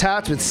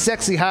Tots with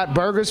sexy hot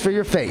burgers for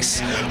your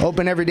face.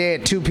 Open every day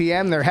at 2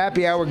 p.m. Their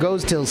happy hour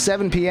goes till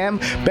 7 p.m.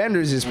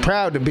 Bender's is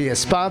proud to be a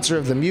sponsor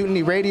of the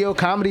Mutiny Radio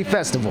Comedy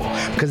Festival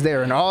because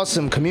they're an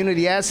awesome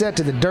community asset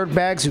to the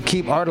dirtbags who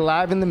keep art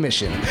alive in the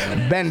mission.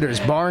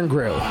 Bender's Bar and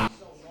Grill.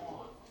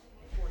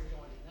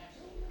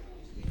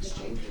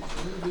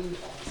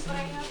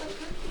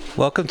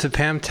 Welcome to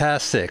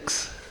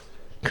Pamtastic's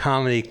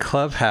Comedy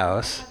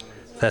Clubhouse.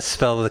 That's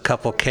spelled with a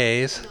couple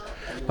K's.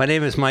 My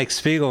name is Mike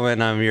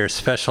Spiegelman. I'm your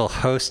special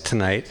host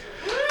tonight.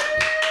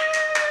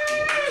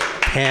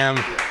 Pam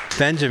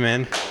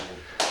Benjamin.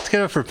 Let's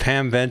get up for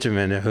Pam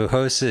Benjamin, who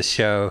hosts this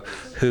show,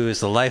 who is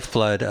the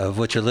lifeblood of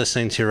what you're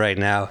listening to right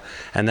now,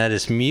 and that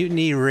is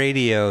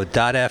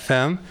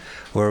MutinyRadio.fm,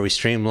 where we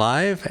stream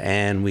live,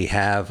 and we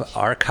have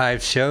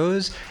archived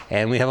shows,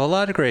 and we have a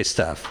lot of great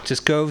stuff.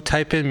 Just go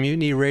type in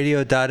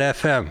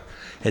MutinyRadio.fm.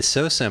 It's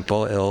so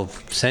simple. It'll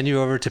send you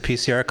over to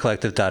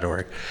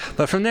pcrcollective.org.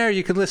 But from there,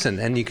 you can listen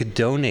and you can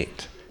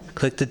donate.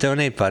 Click the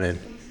donate button.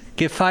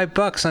 Give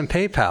 $5 on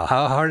PayPal.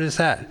 How hard is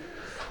that?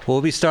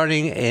 We'll be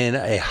starting in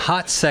a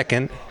hot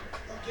second.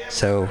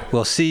 So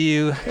we'll see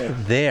you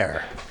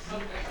there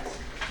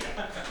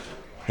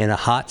in a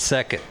hot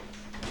second.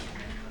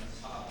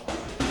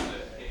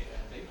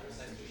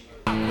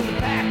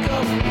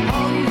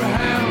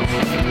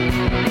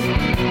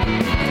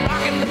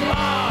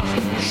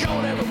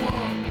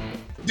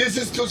 This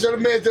is Tushar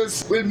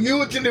Matters with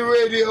Mutiny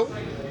Radio.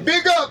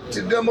 Big up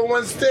to the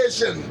 #1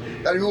 station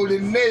that rules the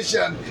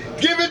nation.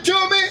 Give it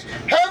to me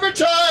every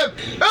time.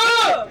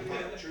 Ah!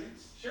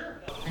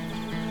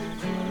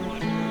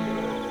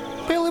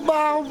 Billy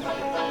Bob,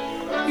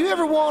 you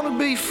ever want to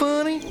be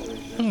funny?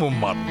 Well,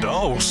 my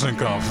dogs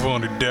think I'm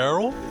funny,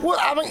 Daryl. Well,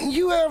 I mean,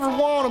 you ever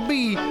want to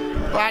be,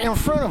 like, in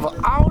front of an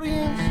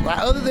audience? Like,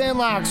 other than,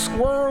 like,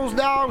 squirrels,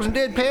 dogs, and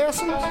dead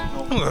peasants?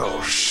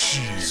 Oh,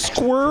 shit.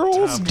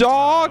 Squirrels,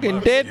 dog,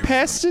 and dead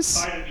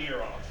pests?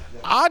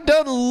 I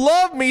done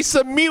love me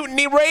some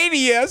Mutiny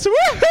Radios.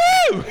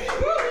 Woohoo!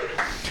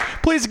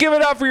 Please give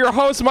it up for your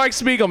host, Mike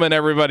Spiegelman,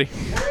 everybody.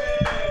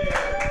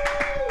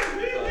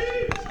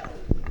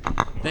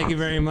 Thank you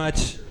very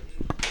much.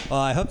 Well,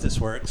 I hope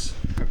this works.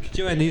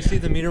 Joanne, do you see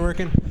the meter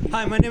working?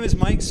 Hi, my name is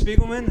Mike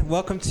Spiegelman.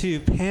 Welcome to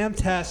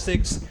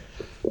Pamtastic's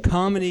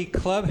Comedy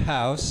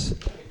Clubhouse,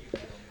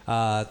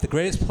 the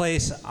greatest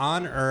place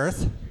on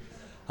earth.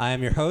 I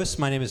am your host.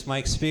 My name is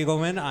Mike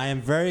Spiegelman. I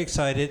am very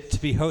excited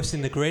to be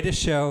hosting the greatest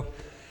show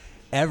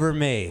ever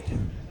made.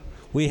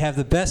 We have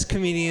the best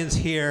comedians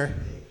here,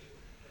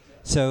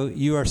 so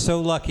you are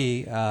so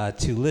lucky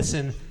to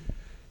listen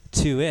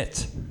to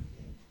it.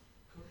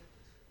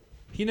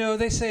 You know,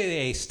 they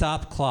say a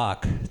stop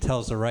clock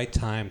tells the right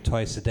time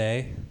twice a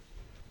day,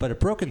 but a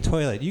broken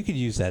toilet, you could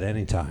use that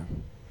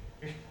anytime.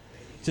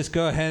 Just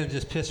go ahead and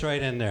just piss right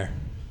in there.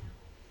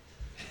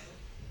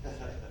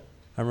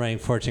 I'm writing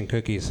fortune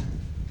cookies.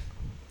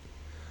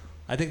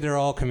 I think they're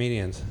all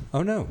comedians.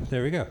 Oh no,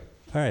 there we go.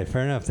 All right,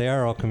 fair enough. They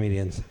are all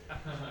comedians. A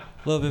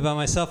little bit about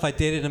myself. I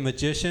dated a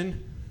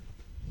magician.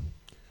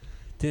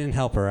 Didn't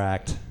help her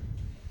act.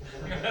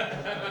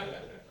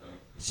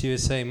 She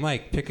would say,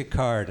 Mike, pick a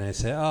card. And I'd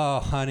say,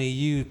 oh, honey,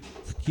 you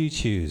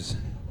choose.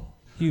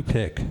 You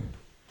pick.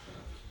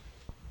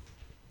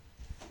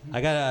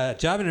 I got a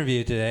job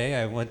interview today.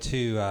 I went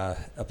to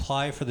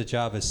apply for the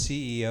job as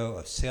CEO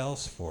of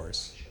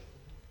Salesforce,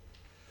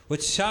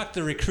 which shocked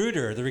the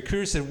recruiter. The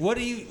recruiter said, what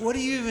do you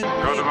even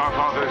God of our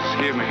fathers,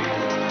 hear me.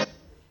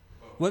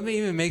 What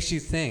even makes you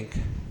think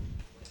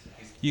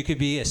you could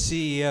be a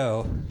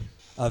CEO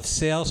of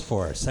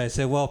Salesforce? I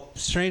said, well,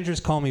 strangers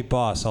call me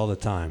boss all the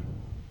time.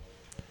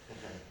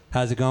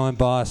 How's it going,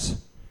 boss?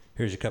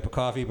 Here's your cup of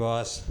coffee,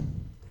 boss.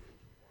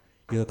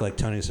 You look like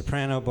Tony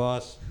Soprano,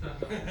 boss.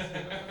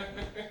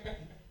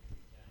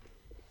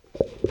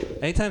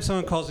 Anytime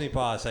someone calls me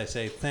boss, I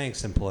say,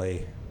 thanks,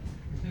 employee.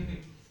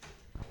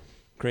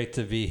 Great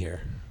to be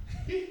here.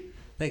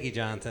 Thank you,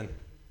 Jonathan.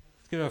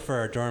 Let's give it up for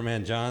our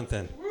doorman,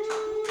 Jonathan.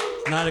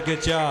 Not a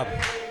good job.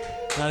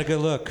 Not a good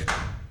look.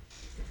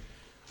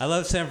 I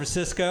love San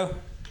Francisco,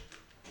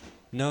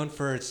 known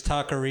for its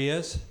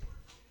taquerias.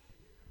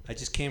 I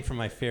just came from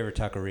my favorite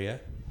taqueria,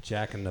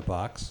 Jack in the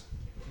Box.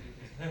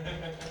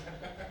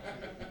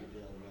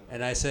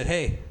 And I said,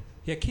 hey,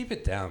 yeah, keep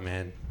it down,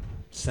 man.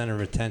 Center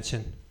of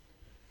attention.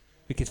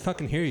 We could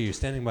fucking hear you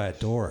standing by a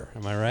door.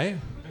 Am I right?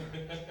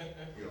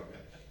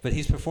 But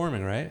he's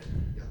performing, right?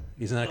 Yeah.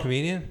 He's not a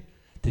comedian?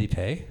 Did he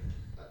pay?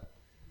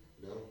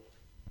 No.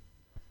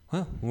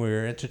 Well, we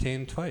were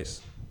entertained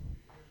twice.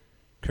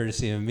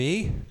 Courtesy of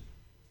me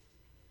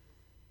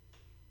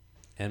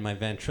and my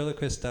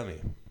ventriloquist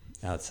dummy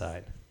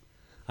outside.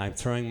 I'm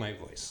throwing my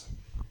voice.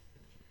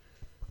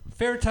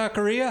 Favorite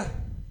taqueria?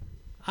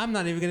 I'm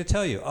not even going to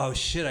tell you. Oh,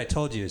 shit, I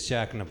told you. It's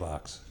Jack in the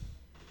Box.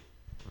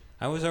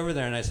 I was over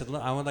there, and I said,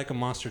 look, I would like a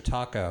monster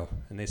taco.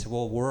 And they said,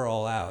 well, we're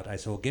all out. I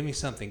said, well, give me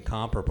something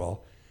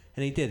comparable.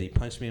 And he did. He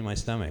punched me in my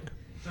stomach.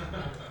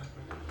 And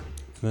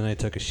then I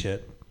took a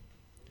shit.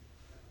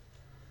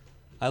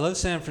 I love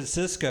San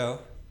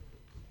Francisco.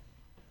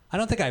 I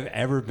don't think I've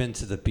ever been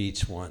to the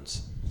beach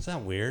once. Is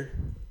that weird?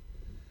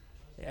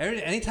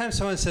 Anytime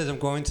someone says I'm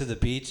going to the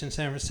beach in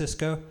San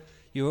Francisco,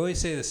 you always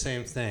say the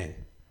same thing.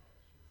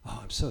 Oh,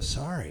 I'm so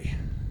sorry.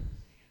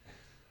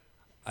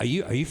 Are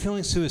you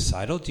feeling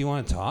suicidal? Do you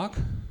want to talk?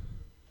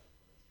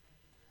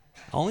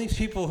 Only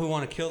people who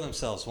want to kill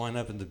themselves wind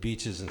up in the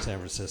beaches in San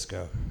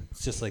Francisco.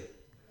 It's just like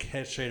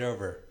head straight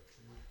over.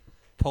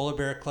 Polar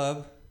Bear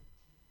Club.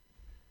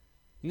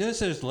 You notice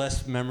there's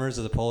less members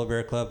of the Polar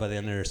Bear Club by the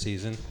end of their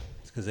season?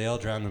 It's because they all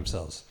drown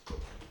themselves.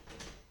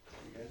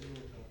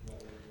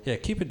 Yeah,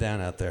 keep it down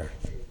out there.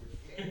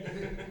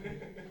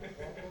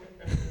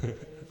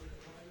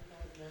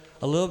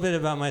 A little bit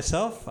about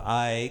myself.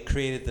 I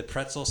created the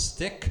pretzel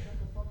stick.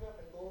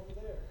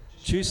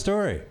 True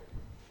story.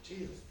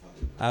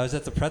 I was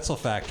at the pretzel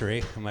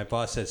factory, and my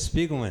boss said,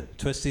 Spiegelman,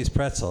 twist these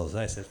pretzels.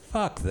 I said,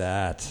 fuck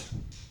that.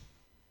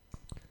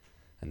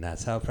 And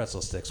that's how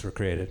pretzel sticks were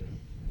created.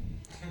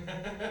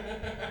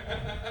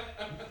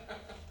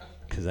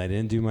 Because I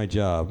didn't do my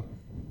job.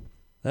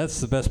 That's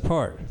the best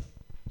part.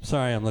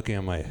 Sorry, I'm looking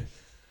at my...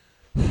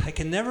 I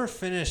can never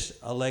finish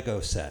a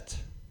Lego set.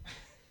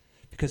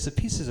 Because the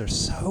pieces are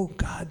so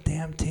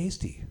goddamn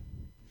tasty.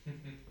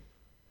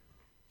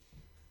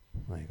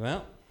 Like,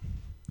 well...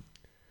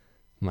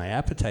 My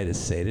appetite is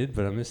sated,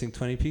 but I'm missing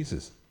 20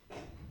 pieces.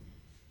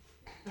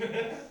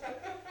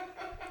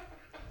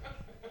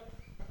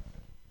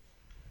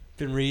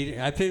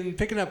 I've been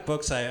picking up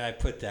books I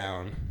put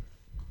down.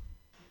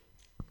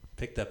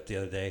 Picked up the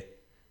other day.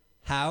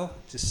 How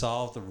to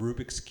Solve the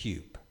Rubik's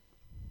Cube.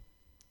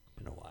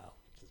 Been a while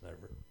since I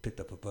ever picked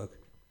up a book.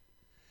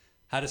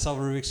 How to Solve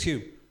a Rubik's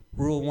Cube.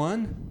 Rule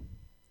 1,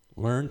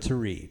 learn to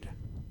read.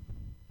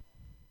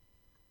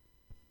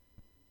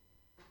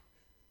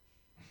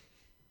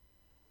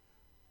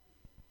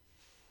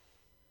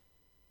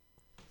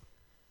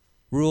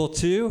 Rule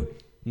 2,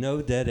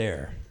 no dead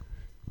air.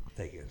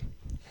 Thank you.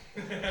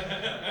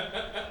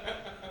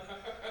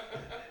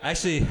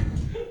 Actually,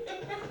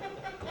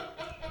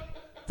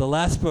 the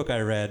last book I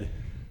read,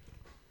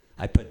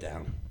 I put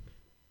down.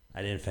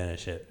 I didn't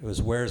finish it. It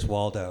was Where's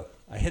Waldo?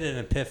 I hit an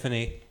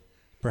epiphany.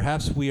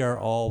 Perhaps we are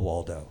all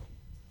Waldo.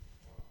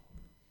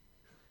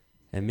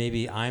 And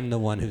maybe I'm the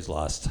one who's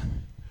lost.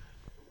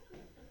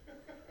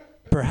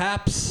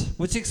 Perhaps,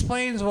 which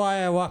explains why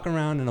I walk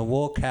around in a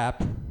wool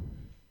cap.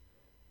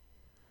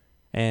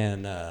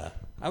 And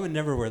I would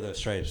never wear those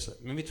stripes.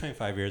 Maybe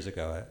 25 years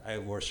ago, I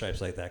wore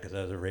stripes like that because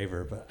I was a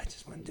raver, but I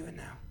just wouldn't do it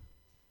now.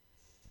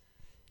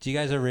 Do you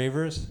guys are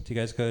ravers? Do you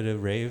guys go to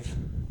rave?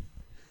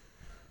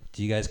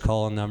 Do you guys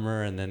call a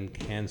number and then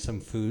hand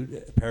some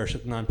food,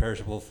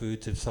 non-perishable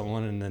food to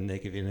someone and then they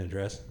give you an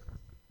address?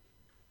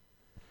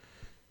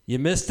 You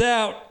missed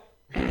out.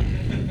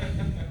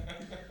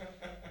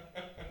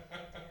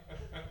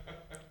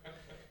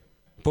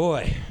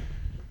 Boy.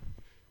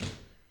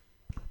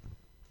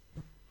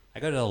 I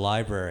go to the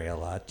library a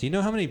lot. Do you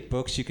know how many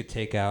books you could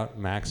take out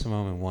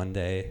maximum in one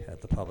day at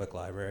the public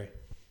library?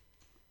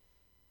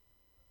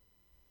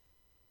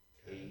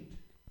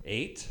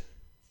 8?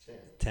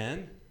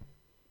 10?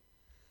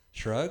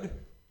 Shrug?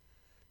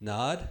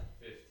 Nod?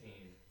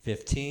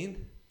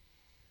 15?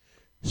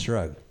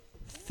 Shrug.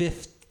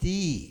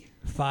 50.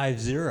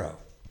 50. You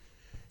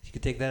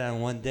could take that out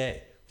in one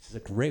day. Which is a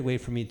great way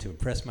for me to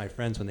impress my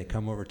friends when they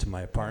come over to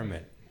my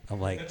apartment. I'm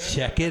like,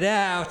 check it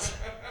out.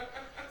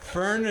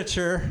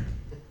 Furniture.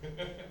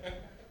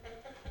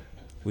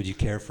 Would you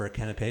care for a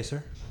Ken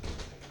Pacer?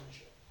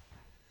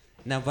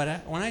 Now,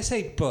 but when I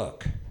say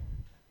book,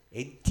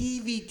 a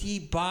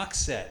DVD box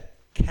set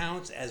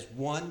counts as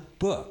one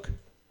book.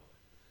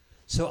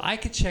 So I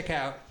could check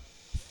out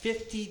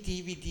 50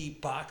 DVD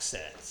box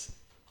sets,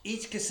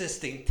 each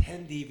consisting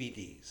 10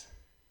 DVDs.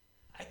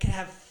 I could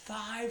have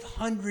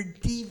 500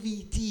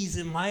 DVDs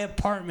in my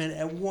apartment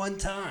at one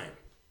time.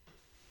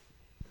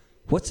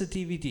 What's a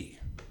DVD?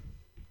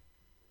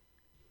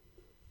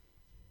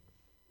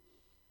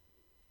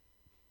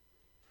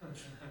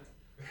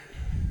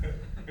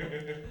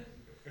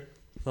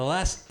 The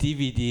last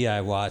DVD I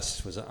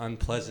watched was an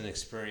unpleasant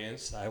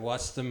experience. I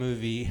watched the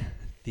movie,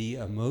 The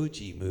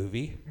Emoji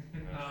Movie.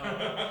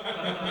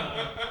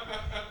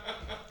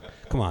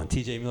 Come on,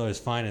 T.J. Miller's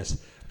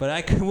finest. But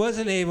I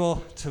wasn't able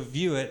to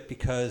view it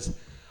because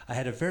I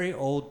had a very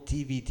old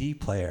DVD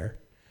player,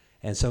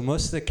 and so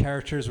most of the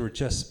characters were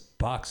just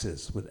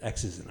boxes with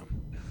X's in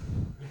them.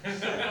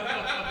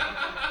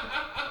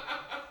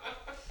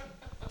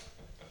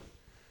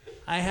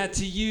 I had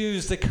to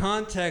use the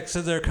context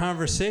of their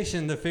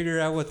conversation to figure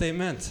out what they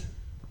meant.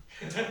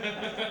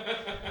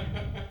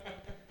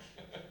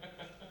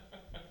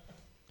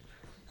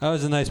 I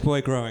was a nice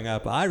boy growing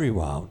up. I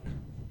rewound.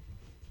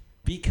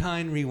 Be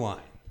kind,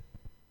 rewind.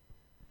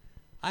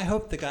 I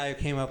hope the guy who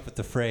came up with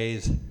the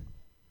phrase,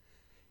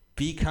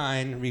 be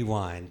kind,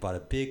 rewind, bought a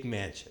big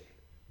mansion.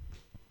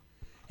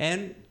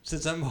 And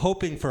since I'm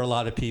hoping for a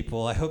lot of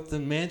people, I hope the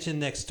mansion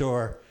next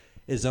door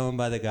is owned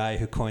by the guy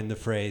who coined the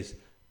phrase,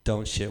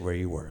 don't shit where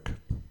you work.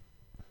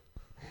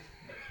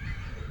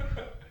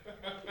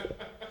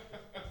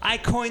 I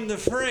coined the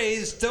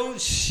phrase,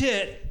 don't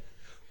shit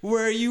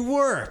where you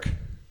work.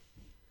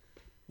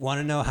 Want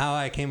to know how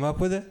I came up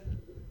with it?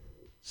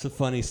 It's a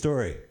funny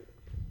story.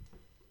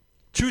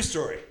 True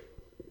story.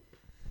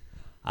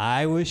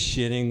 I was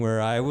shitting where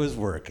I was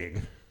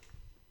working.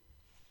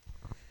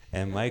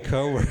 And my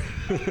coworker...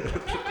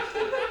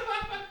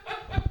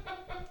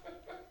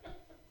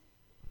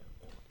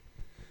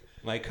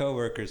 My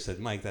coworker said,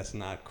 Mike, that's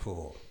not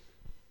cool.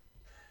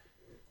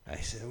 I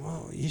said,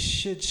 well, you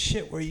should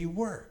shit where you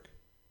work.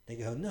 They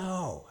go,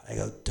 no. I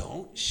go,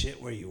 don't shit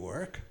where you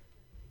work?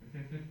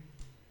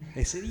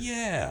 They said,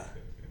 yeah.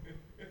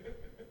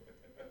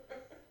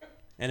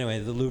 Anyway,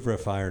 the Louvre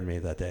fired me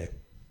that day.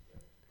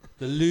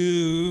 The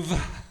Louvre.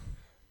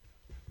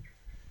 You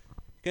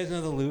guys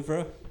know the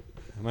Louvre?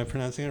 Am I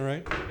pronouncing it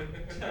right?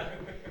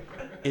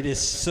 It is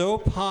so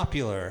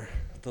popular,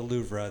 the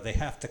Louvre, they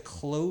have to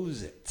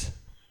close it.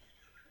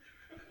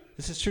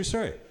 This is a true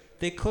story.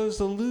 They closed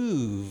the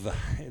Louvre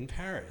in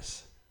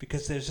Paris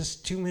because there's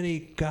just too many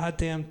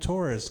goddamn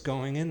tourists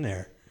going in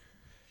there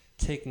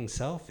taking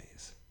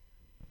selfies.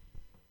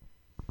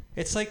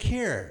 It's like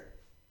here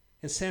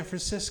in San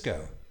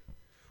Francisco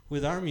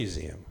with our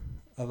museum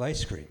of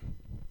ice cream.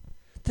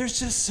 There's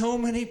just so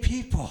many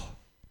people.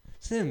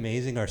 Isn't it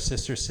amazing, our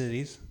sister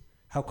cities,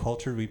 how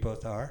cultured we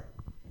both are?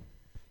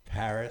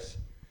 Paris,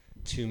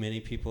 too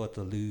many people at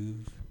the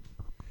Louvre.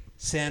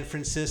 San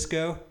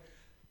Francisco,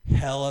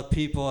 hella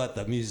people at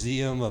the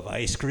Museum of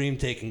Ice Cream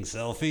taking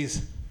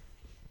selfies.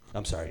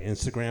 I'm sorry,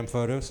 Instagram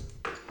photos.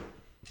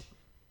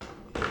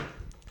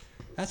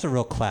 That's a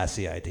real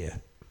classy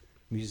idea.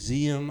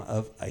 Museum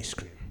of Ice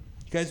Cream.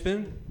 You guys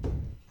been?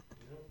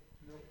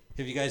 Nope.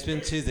 Have you guys been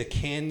to the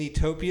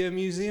Candytopia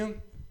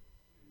Museum?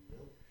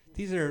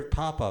 These are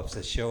pop-ups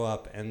that show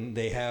up, and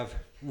they have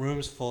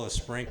rooms full of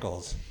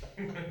sprinkles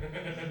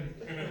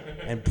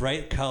and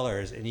bright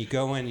colors, and you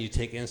go in and you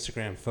take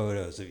Instagram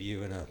photos of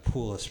you in a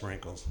pool of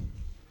sprinkles.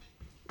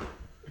 All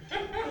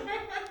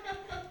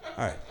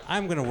right,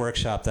 I'm going to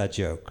workshop that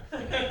joke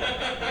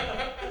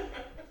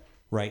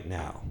right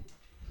now.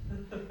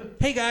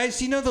 Hey guys,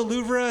 do you know the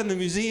Louvre and the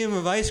Museum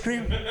of Ice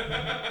Cream?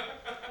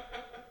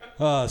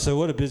 So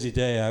what a busy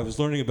day. I was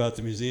learning about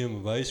the Museum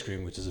of Ice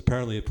Cream, which is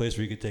apparently a place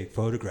where you could take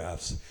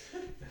photographs.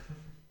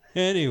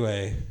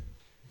 Anyway,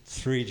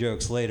 3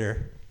 jokes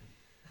later.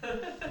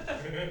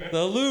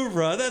 The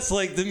Louvre, that's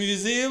like the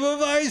Museum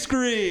of Ice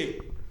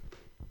Cream.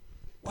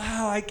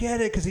 Wow, I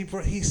get it, because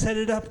he set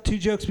it up 2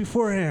 jokes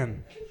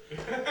beforehand.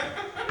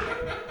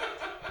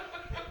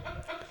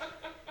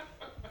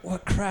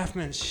 What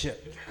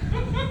craftsmanship.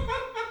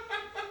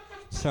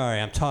 Sorry,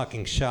 I'm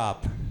talking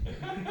shop.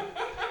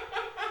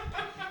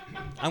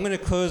 I'm going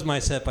to close my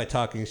set by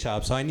talking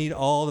shop, so I need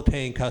all the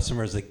paying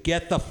customers to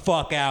get the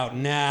fuck out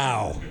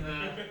now.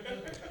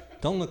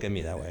 Don't look at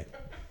me that way.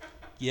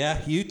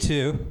 Yeah, you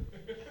too.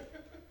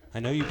 I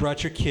know you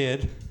brought your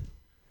kid.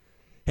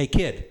 Hey,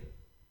 kid.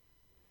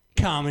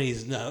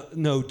 Comedy's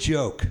no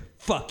joke.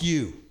 Fuck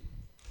you.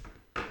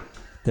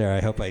 There, I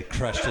hope I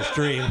crushed his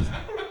dreams.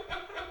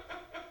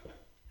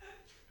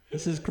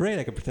 This is great.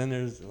 I can pretend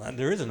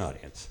there is an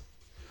audience.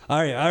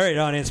 All right,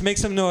 audience. Make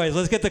some noise.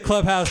 Let's get the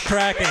clubhouse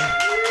cracking.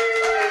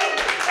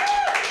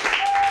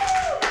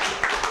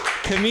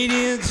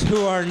 Comedians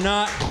who are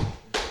not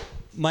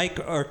Mike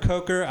or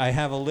Coker, I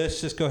have a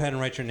list. Just go ahead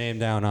and write your name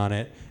down on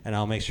it, and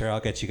I'll make sure I'll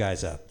get you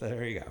guys up.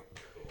 There you go.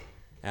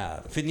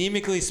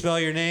 Phonemically spell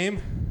your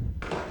name.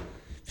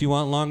 If you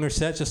want longer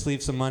set, just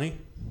leave some money.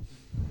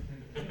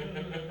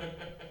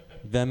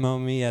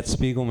 Venmo me at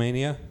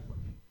Spiegelmania.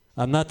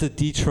 I'm not the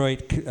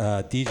Detroit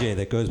DJ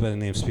that goes by the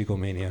name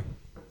Spiegelmania.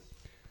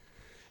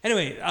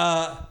 Anyway,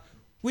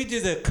 we do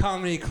the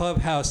Comedy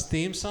Clubhouse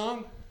theme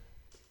song,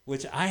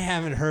 which I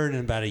haven't heard in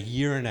about 1.5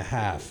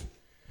 years.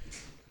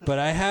 But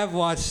I have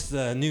watched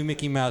the new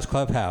Mickey Mouse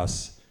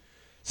Clubhouse.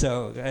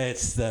 So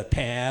it's the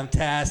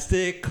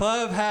Pamtastic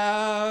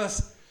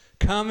Clubhouse.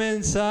 Come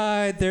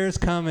inside, there's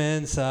come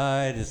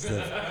inside. It's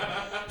the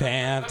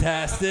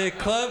Pamtastic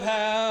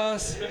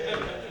Clubhouse.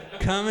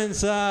 Come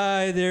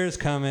inside, there's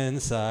come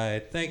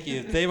inside. Thank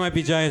you. They Might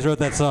Be Giants wrote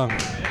that song.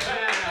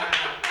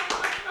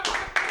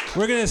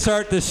 We're going to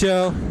start the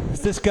show.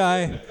 This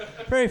guy,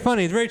 very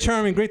funny, very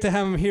charming. Great to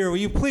have him here. Will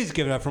you please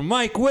give it up for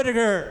Mike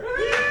Whittaker?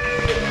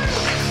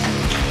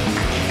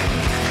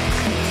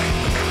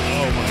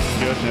 Oh, my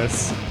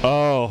goodness.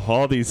 Oh,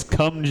 all these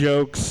cum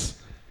jokes.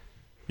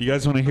 You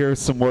guys want to hear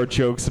some more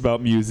jokes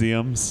about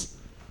museums?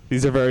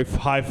 These are very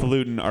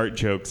highfalutin art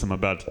jokes I'm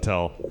about to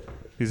tell.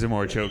 These are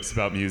more jokes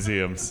about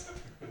museums.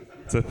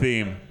 It's a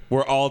theme.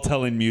 We're all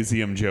telling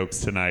museum jokes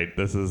tonight.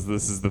 This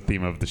is the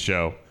theme of the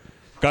show.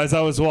 Guys,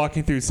 I was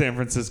walking through San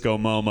Francisco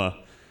MoMA,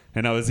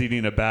 and I was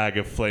eating a bag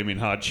of Flaming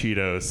Hot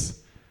Cheetos.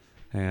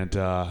 And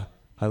I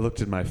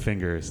looked at my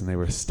fingers, and they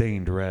were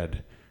stained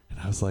red. And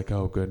I was like,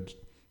 oh,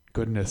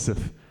 goodness,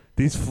 if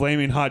these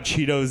Flaming Hot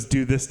Cheetos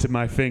do this to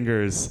my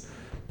fingers,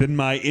 then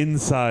my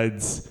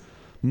insides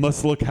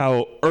must look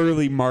how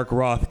early Mark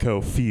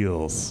Rothko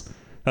feels.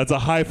 That's a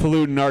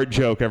highfalutin art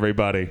joke,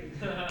 everybody.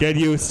 Get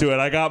used to it.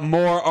 I got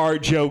more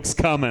art jokes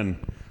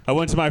coming. I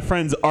went to my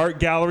friend's art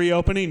gallery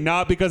opening,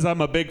 not because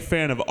I'm a big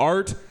fan of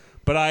art,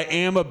 but I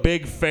am a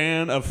big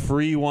fan of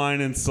free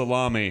wine and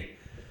salami.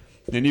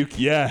 And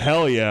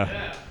hell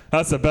yeah.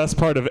 That's the best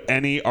part of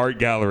any art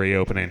gallery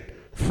opening.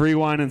 Free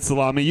wine and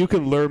salami. You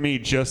can lure me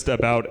just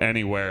about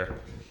anywhere.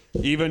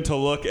 Even to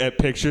look at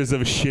pictures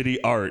of shitty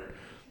art.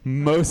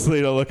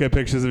 Mostly to look at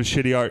pictures of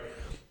shitty art.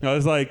 I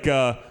was like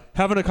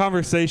having a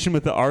conversation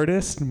with the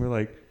artist, and we're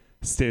like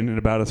standing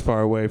about as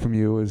far away from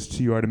you as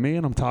you are to me,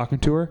 and I'm talking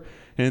to her.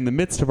 And in the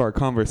midst of our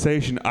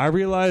conversation, I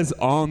realize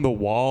on the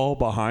wall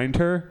behind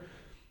her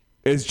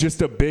is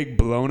just a big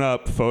blown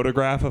up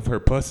photograph of her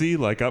pussy,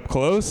 like up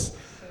close.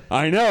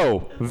 I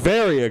know,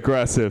 very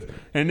aggressive.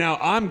 And now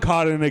I'm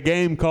caught in a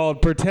game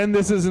called Pretend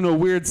This Isn't a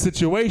Weird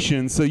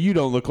Situation so you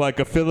don't look like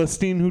a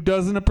Philistine who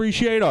doesn't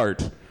appreciate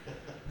art.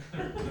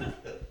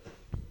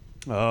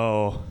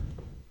 Oh.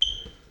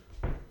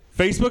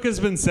 Facebook has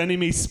been sending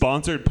me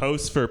sponsored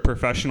posts for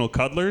professional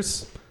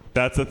cuddlers.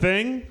 That's a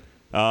thing.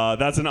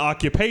 That's an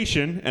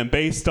occupation. And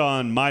based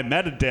on my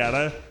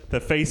metadata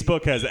that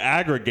Facebook has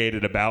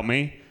aggregated about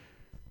me,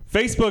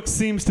 Facebook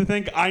seems to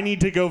think I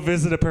need to go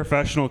visit a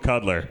professional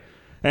cuddler.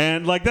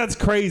 And, like, that's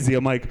crazy.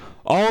 I'm like,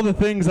 all the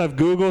things I've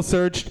Google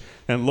searched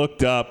and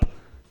looked up,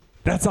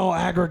 that's all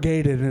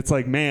aggregated. And it's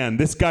like, man,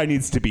 this guy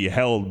needs to be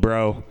held,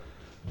 bro.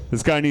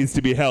 This guy needs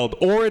to be held.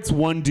 Or it's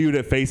one dude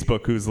at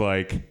Facebook who's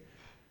like,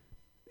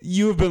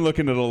 you've been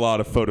looking at a lot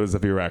of photos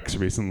of your ex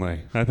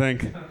recently. I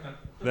think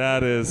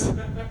that is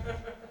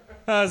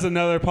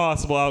another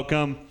possible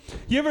outcome.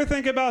 You ever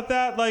think about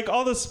that? Like,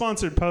 all the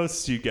sponsored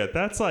posts you get,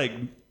 that's like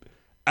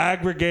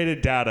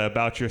aggregated data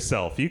about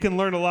yourself. You can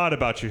learn a lot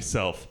about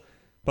yourself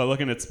by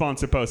looking at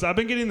sponsored posts. I've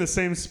been getting the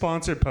same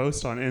sponsored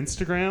post on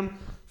Instagram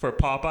for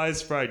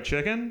Popeye's fried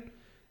chicken.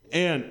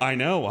 And I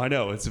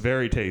know, it's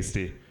very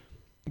tasty.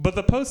 But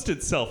the post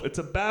itself, it's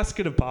a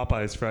basket of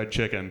Popeye's fried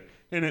chicken,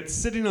 and it's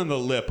sitting on the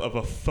lip of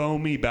a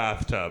foamy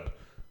bathtub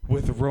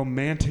with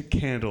romantic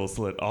candles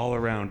lit all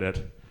around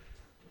it.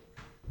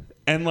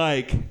 And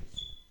like,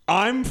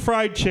 I'm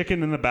fried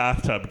chicken in the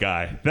bathtub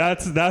guy.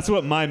 That's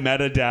what my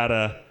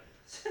metadata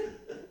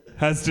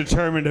has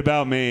determined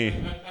about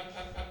me.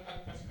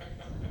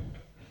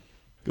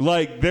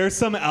 Like, there's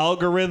some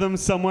algorithm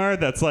somewhere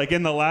that's like,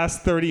 in the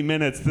last 30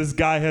 minutes, this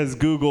guy has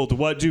Googled,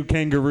 what do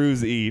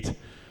kangaroos eat?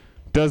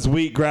 Does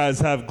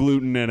wheatgrass have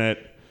gluten in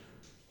it?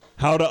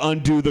 How to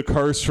undo the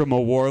curse from a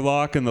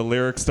warlock and the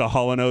lyrics to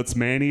Hall & Oates'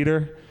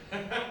 Maneater?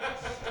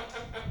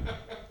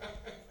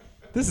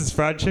 This is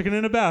fried chicken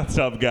in a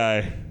bathtub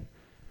guy.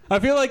 I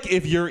feel like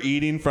if you're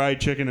eating fried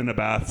chicken in a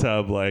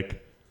bathtub,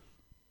 like,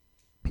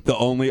 the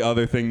only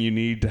other thing you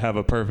need to have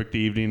a perfect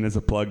evening is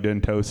a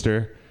plugged-in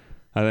toaster.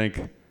 I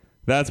think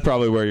that's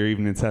probably where your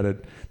evening's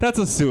headed. That's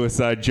a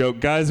suicide joke,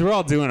 guys. We're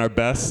all doing our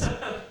best.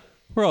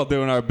 We're all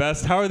doing our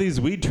best. How are these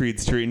weed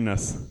treats treating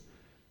us?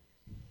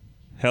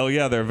 Hell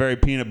yeah, they're very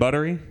peanut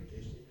buttery.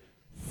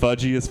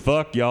 Fudgy as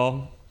fuck,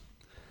 y'all.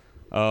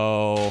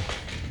 Oh.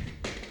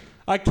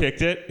 I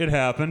kicked it. It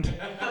happened.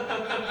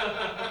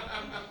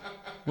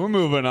 We're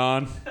moving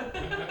on.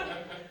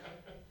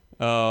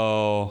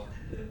 Oh.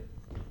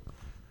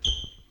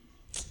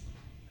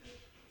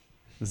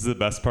 This is the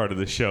best part of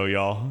the show,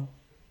 y'all.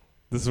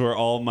 This is where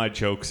all my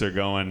jokes are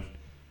going.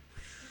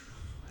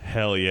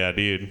 Hell yeah,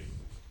 dude.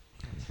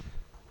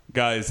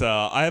 Guys,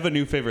 I have a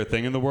new favorite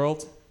thing in the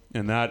world,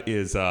 and that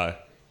is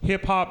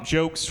hip-hop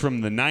jokes from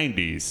the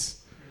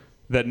 90s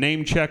that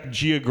name-check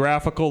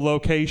geographical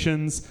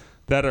locations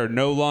that are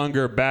no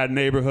longer bad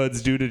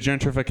neighborhoods due to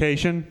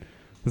gentrification.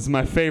 This is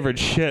my favorite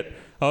shit.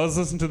 I was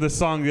listening to this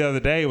song the other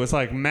day. It was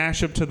like,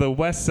 mash up to the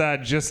west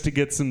side just to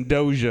get some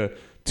Doja.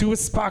 To a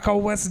spot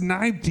called West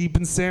Ninth Deep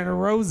in Santa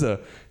Rosa.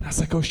 And I was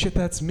like, oh shit,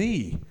 that's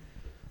me.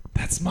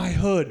 That's my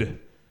hood.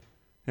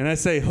 And I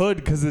say hood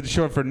because it's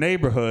short for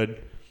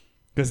neighborhood.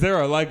 Because there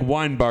are like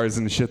wine bars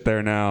and shit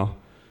there now.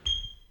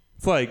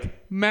 It's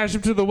like, mash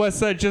up to the west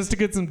side just to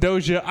get some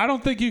Doja. I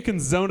don't think you can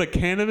zone a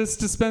cannabis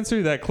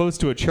dispensary that close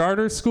to a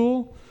charter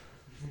school.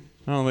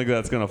 I don't think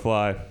that's going to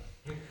fly.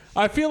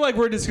 I feel like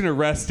we're just going to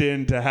rest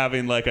into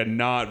having like a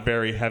not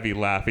very heavy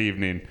laugh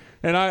evening.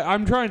 And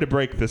I'm trying to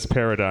break this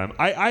paradigm.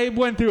 I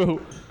went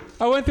through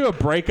a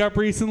breakup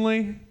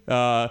recently.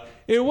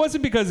 It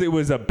wasn't because it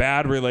was a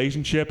bad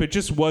relationship. It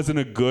just wasn't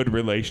a good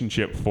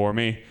relationship for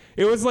me.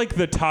 It was like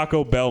the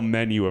Taco Bell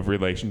menu of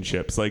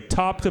relationships. Like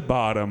top to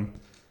bottom,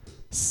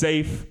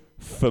 safe,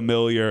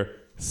 familiar,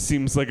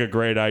 seems like a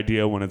great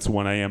idea when it's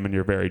 1 a.m. and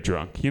you're very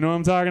drunk. You know what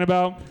I'm talking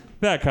about?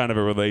 That kind of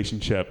a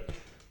relationship.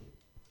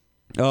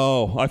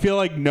 Oh, I feel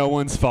like no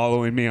one's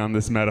following me on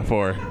this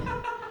metaphor.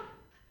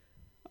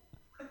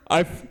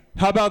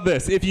 How about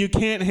this? If you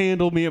can't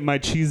handle me at my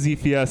cheesy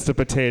fiesta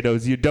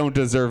potatoes, you don't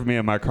deserve me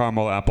at my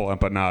caramel apple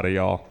empanada,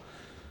 y'all.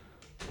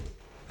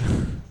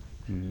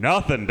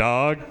 Nothing,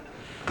 dog.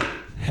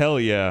 Hell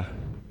yeah.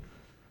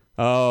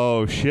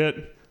 Oh,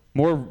 shit.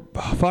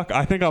 Fuck,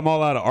 I think I'm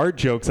all out of art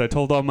jokes. I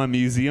told all my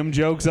museum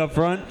jokes up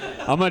front.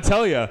 I'm going to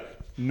tell you,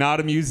 not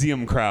a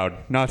museum crowd.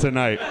 Not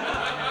tonight.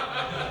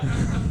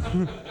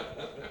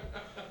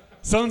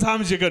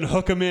 Sometimes you can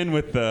hook them in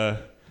with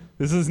the...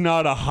 This is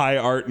not a high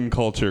art and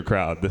culture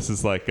crowd. This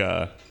is like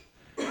a...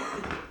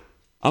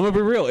 I'm gonna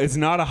be real. It's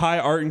not a high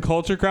art and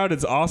culture crowd.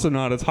 It's also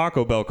not a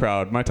Taco Bell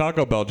crowd. My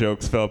Taco Bell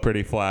jokes fell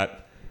pretty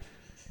flat.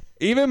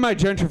 Even my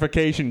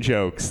gentrification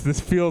jokes.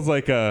 This feels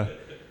like a...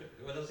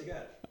 What else you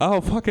got? Oh,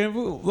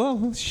 fucking...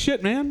 Well,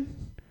 shit,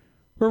 man.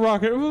 We're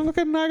rocking.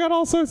 I got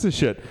all sorts of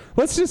shit.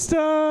 Let's just...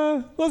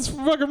 Let's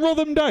fucking roll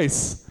them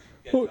dice.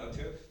 You got a dog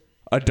too?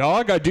 A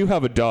dog? I do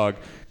have a dog.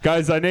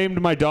 Guys, I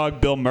named my dog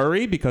Bill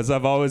Murray because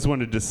I've always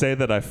wanted to say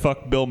that I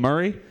fucked Bill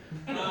Murray.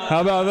 How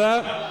about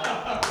that?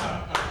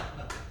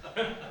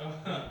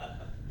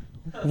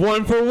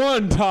 1 for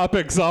 1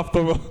 topics off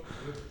the...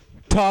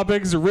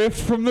 Topics riffed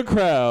from the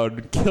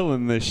crowd.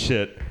 Killing this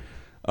shit.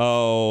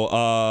 Oh,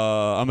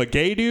 I'm a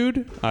gay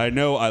dude. I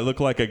know I look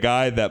like a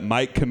guy that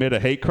might commit a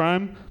hate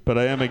crime, but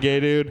I am a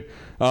gay dude.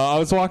 I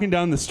was walking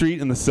down the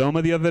street in the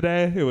Soma the other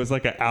day. It was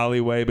like an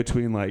alleyway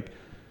between like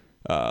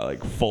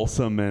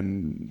Folsom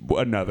and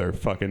another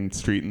fucking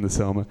street in the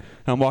Soma.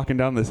 I'm walking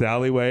down this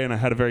alleyway, and I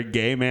had a very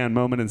gay man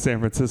moment in San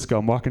Francisco.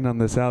 I'm walking down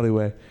this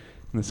alleyway,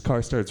 and this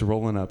car starts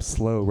rolling up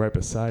slow right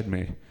beside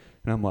me.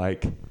 And I'm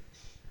like...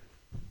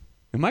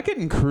 Am I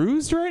getting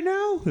cruised right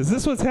now? Is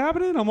this what's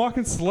happening? I'm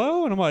walking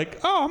slow, and I'm like,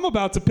 oh, I'm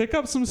about to pick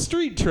up some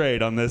street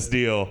trade on this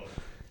deal.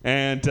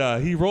 And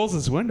he rolls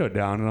his window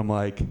down, and I'm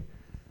like,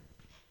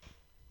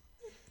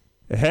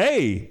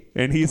 hey.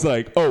 And he's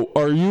like, oh,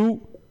 are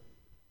you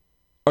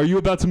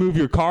about to move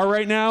your car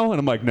right now? And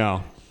I'm like,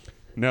 no.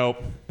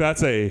 Nope.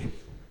 That's a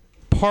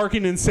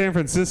parking in San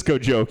Francisco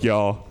joke,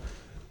 y'all.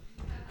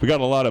 We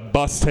got a lot of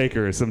bus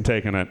takers. I'm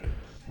taking it.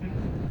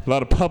 A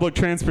lot of public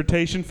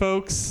transportation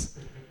folks.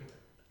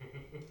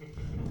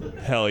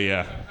 Hell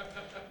yeah.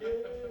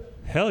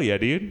 Hell yeah,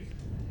 dude.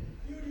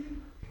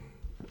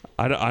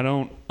 I'm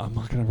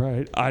not gonna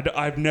write.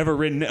 I've never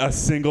written a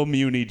single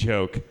Muni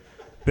joke.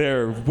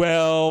 They're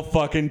well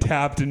fucking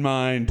tapped in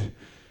mind.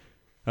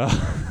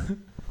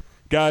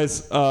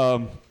 Guys,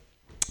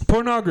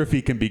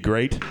 pornography can be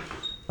great.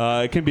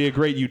 It can be a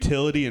great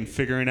utility in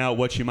figuring out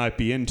what you might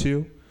be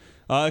into.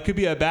 It could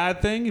be a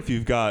bad thing if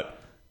you've got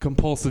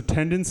compulsive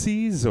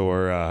tendencies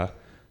or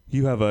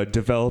you have a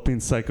developing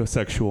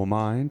psychosexual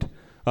mind.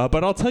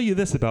 But I'll tell you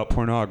this about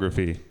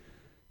pornography.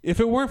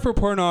 If it weren't for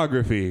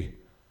pornography,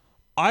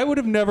 I would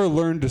have never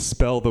learned to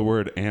spell the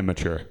word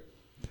amateur.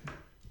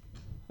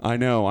 I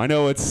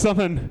know. It's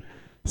someone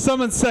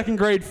second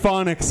grade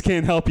phonics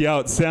can't help you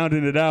out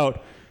sounding it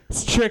out.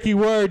 It's a tricky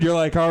word. You're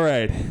like, all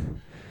right.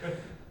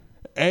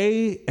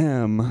 A-M-A.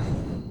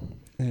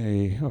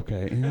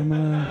 Okay.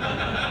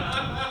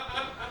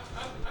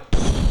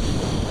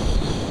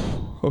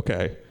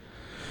 Okay.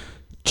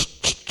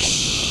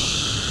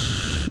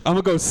 I'm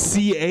going to go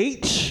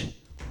C-H.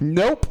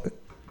 Nope.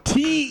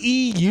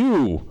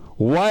 T-E-U.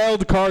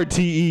 Wild card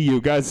T-E-U.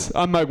 Guys,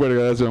 I'm Mike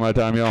Whitaker. That's been my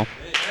time, y'all.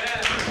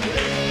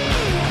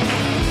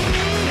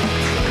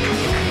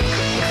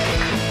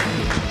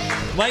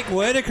 Mike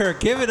Whitaker,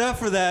 give it up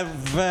for that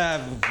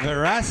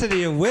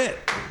veracity of wit.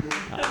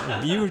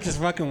 You just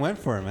fucking went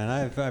for it, man.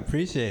 I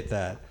appreciate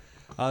that.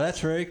 Oh, that's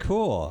very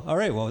cool. All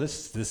right, well,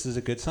 this is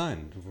a good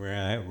sign.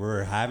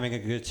 We're having a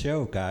good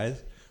show,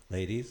 guys,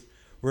 ladies.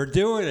 We're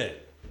doing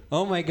it.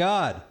 Oh my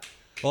God!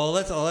 Well,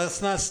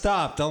 let's not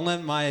stop. Don't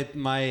let my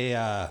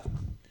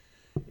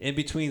in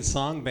between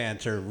song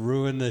banter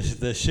ruin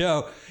the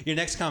show. Your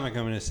next comic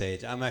coming to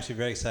stage. I'm actually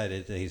very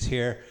excited that he's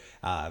here.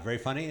 Very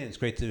funny, and it's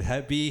great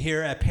to be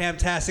here at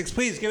Pamtastics.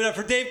 Please give it up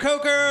for Dave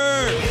Coker.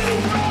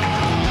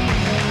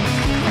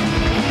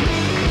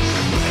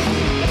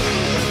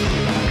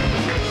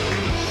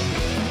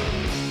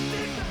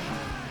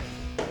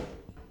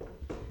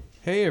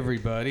 Hey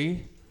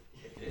everybody.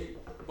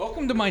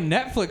 Welcome to my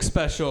Netflix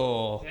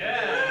special.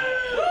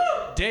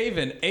 Yeah. Dave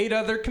and 8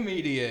 other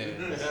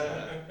comedians.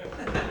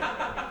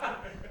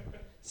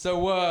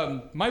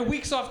 So my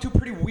week's off to a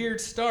pretty weird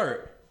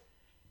start.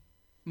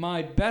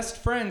 My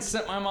best friend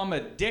sent my mom a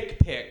dick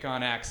pic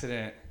on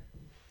accident.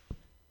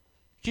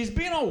 She's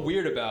being all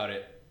weird about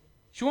it.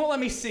 She won't let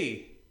me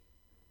see.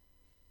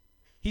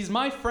 He's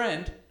my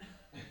friend.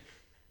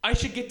 I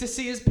should get to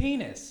see his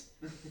penis.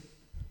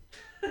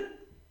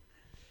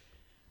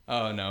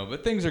 Oh no,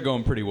 but things are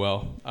going pretty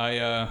well.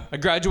 I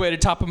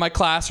graduated top of my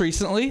class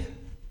recently.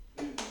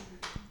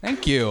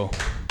 Thank you.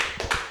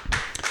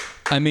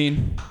 I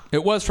mean,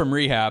 it was from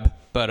rehab,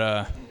 but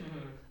I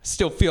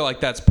still feel like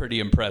that's pretty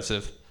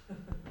impressive.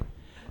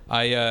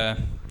 I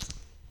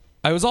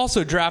was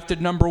also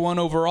drafted number 1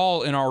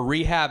 overall in our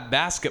rehab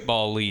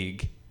basketball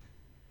league.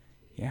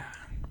 Yeah.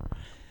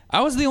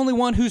 I was the only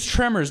one whose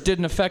tremors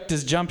didn't affect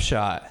his jump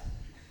shot.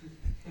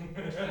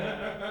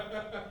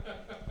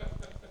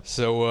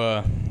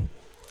 So,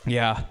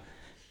 yeah,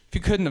 if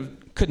you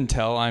couldn't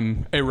tell,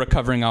 I'm a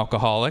recovering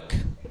alcoholic.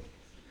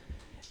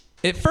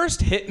 It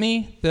first hit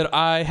me that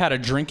I had a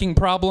drinking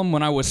problem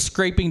when I was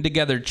scraping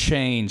together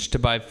change to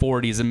buy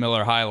 40s and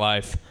Miller High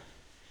Life.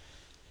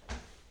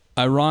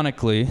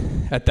 Ironically,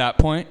 at that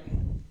point,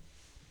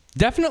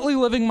 definitely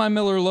living my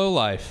Miller Low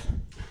life.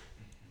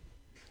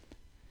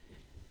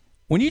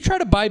 When you try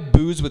to buy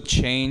booze with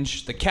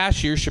change, the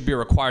cashier should be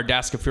required to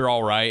ask if you're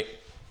all right,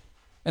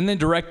 and then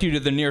direct you to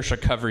the nearest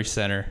recovery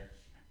center.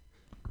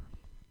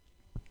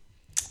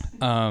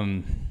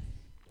 Had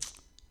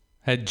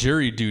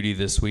jury duty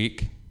this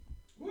week.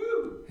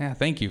 Woo! Yeah,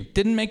 thank you.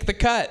 Didn't make the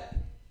cut.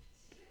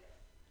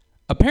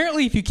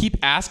 Apparently, if you keep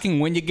asking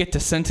when you get to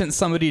sentence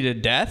somebody to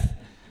death,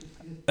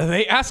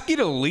 they ask you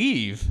to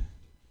leave.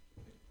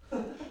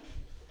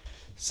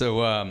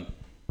 So,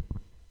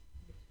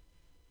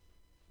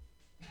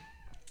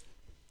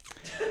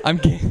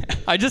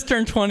 I just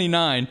turned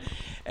 29,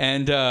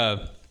 and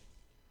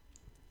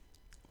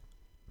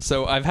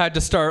so I've had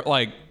to start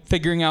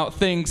figuring out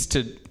things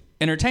to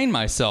entertain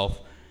myself.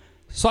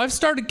 So I've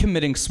started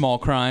committing small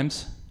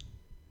crimes.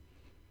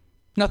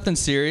 Nothing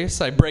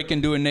serious. I break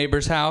into a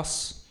neighbor's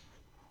house,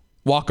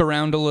 walk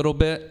around a little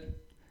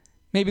bit,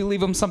 maybe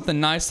leave them something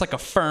nice like a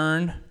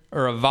fern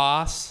or a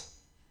vase.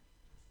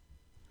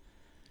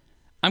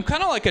 I'm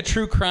kind of like a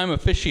true crime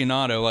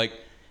aficionado,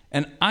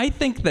 and I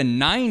think the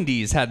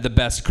 90s had the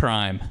best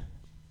crime.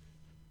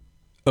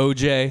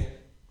 OJ,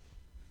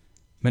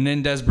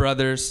 Menendez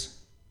brothers,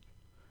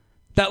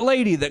 that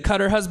lady that cut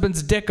her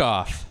husband's dick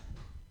off.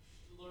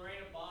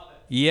 Lorena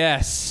Bobbitt.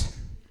 Yes.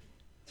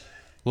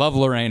 Love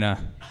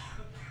Lorena.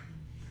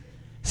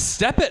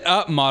 Step it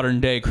up, modern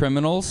day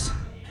criminals.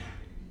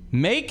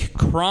 Make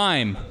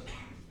crime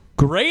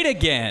great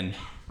again.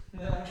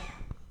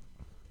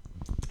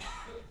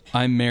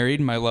 I'm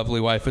married. My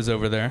lovely wife is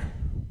over there.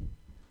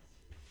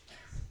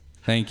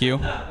 Thank you.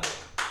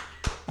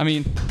 I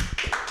mean,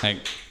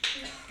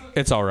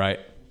 it's all right.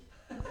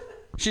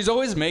 She's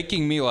always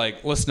making me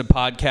listen to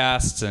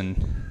podcasts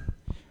and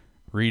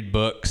read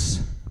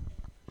books,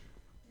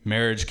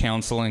 marriage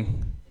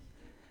counseling.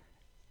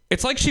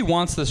 It's like she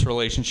wants this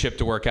relationship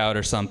to work out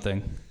or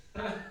something.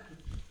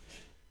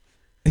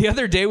 The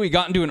other day we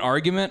got into an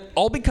argument,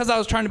 all because I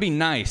was trying to be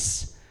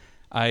nice.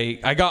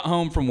 I got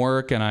home from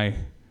work and I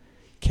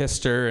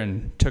kissed her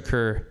and took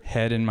her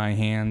head in my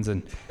hands,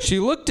 and she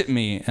looked at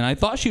me, and I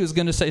thought she was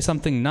going to say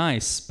something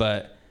nice,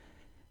 but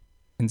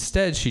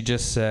instead she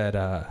just said,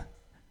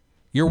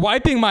 "You're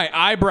wiping my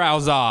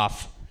eyebrows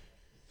off."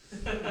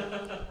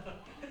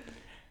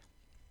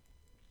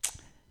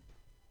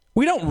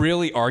 We don't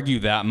really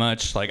argue that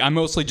much. I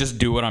mostly just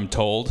do what I'm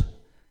told,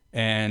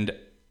 and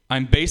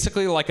I'm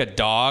basically like a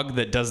dog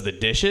that does the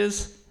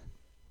dishes.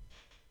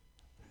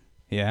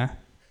 Yeah.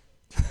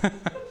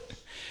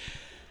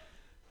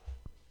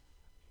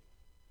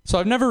 So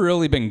I've never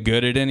really been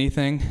good at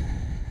anything,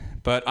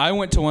 but I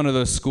went to one of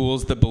those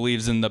schools that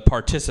believes in the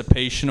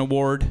participation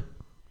award.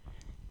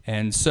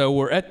 And so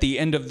we're at the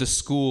end of the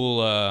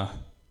school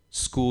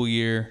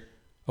year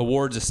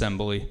awards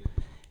assembly,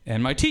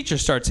 and my teacher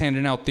starts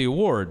handing out the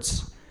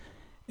awards.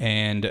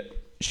 And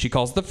she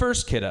calls the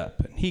first kid up,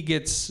 and he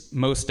gets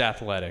most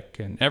athletic,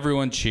 and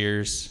everyone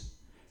cheers.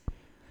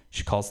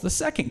 She calls the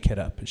second kid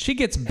up, and she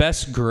gets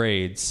best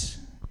grades,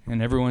 and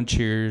everyone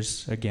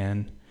cheers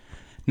again.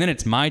 And then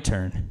it's my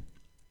turn.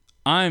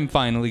 I'm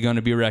finally going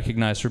to be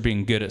recognized for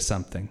being good at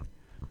something.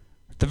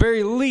 At the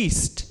very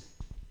least,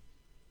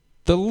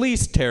 the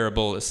least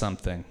terrible at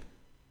something.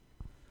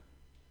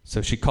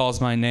 So she calls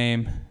my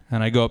name,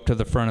 and I go up to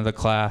the front of the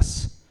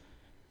class.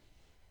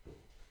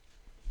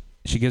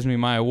 She gives me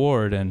my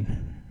award,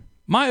 and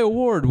my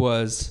award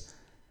was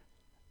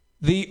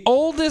the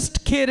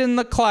oldest kid in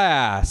the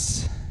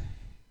class.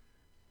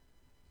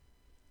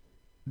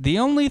 The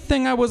only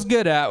thing I was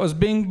good at was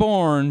being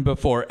born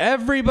before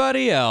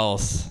everybody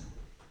else.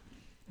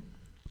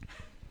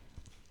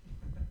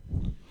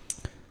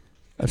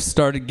 I've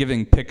started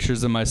giving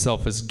pictures of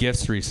myself as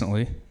gifts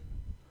recently.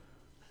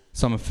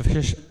 So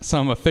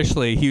I'm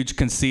officially a huge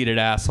conceited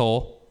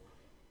asshole.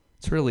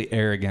 It's really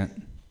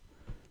arrogant.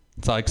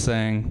 It's like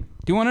saying,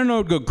 "Do you want to know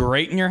what would go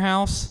great in your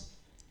house?"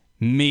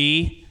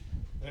 Me.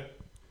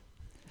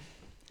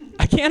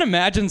 I can't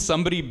imagine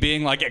somebody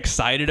being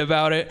excited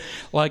about it.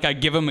 I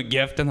give them a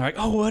gift and they're like,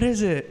 "Oh, what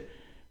is it?"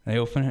 They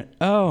open it.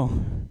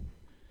 "Oh,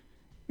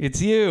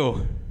 it's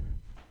you.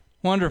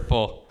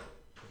 Wonderful."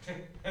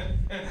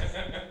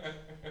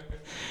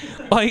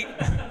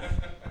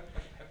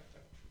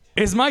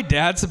 Is my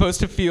dad supposed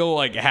to feel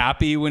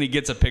happy when he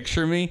gets a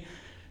picture of me?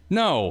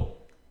 No.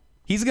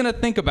 He's going to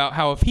think about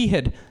how if he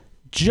had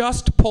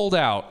just pulled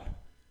out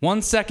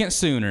 1 second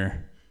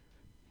sooner,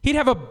 he'd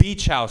have a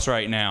beach house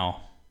right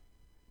now.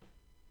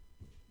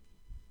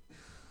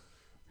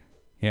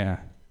 Yeah,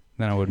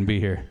 then I wouldn't be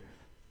here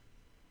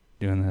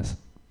doing this.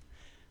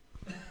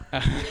 I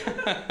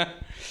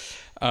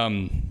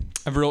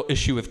have a real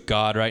issue with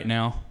God right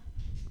now.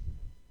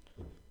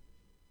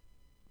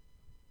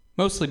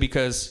 Mostly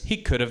because he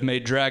could have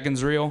made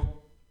dragons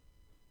real.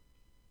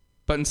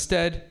 But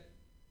instead,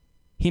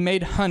 he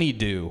made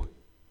honeydew,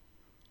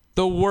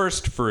 the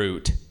worst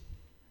fruit.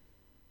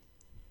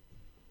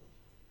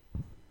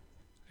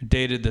 I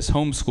dated this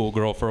homeschool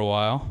girl for a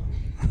while.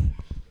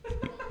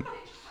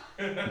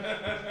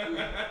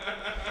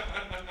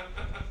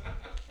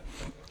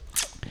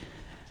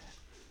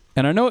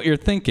 And I know what you're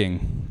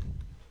thinking.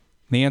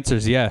 The answer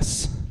is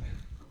yes.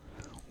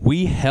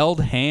 We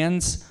held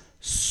hands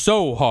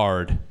so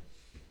hard.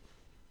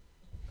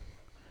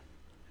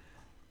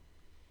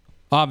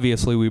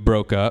 Obviously, we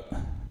broke up.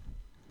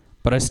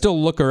 but I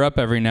still look her up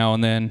every now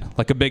and then,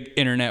 like a big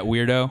internet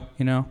weirdo,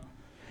 you know?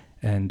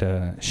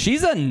 And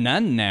she's a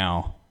nun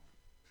now.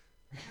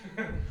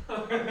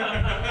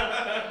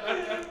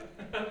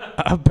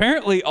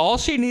 Apparently, all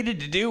she needed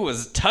to do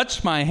was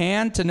touch my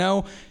hand to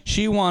know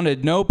she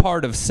wanted no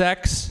part of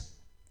sex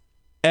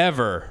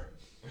ever.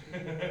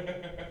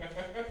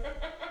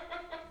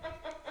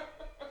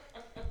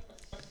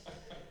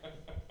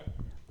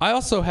 I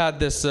also had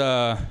this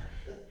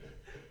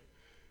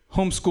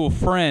homeschool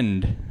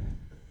friend.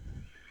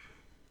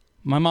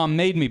 My mom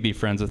made me be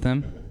friends with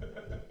him.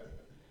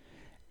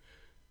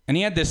 And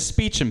he had this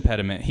speech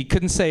impediment. He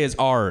couldn't say his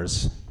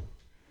R's.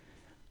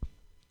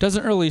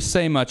 Doesn't really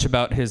say much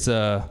about his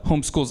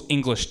homeschool's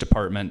English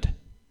department.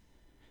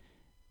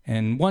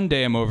 And one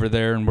day I'm over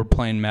there and we're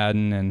playing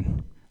Madden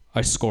and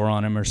I score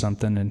on him or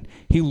something and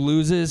he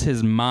loses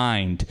his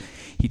mind.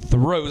 He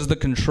throws the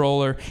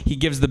controller. He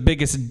gives the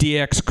biggest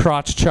DX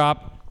crotch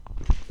chop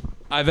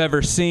I've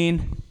ever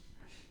seen.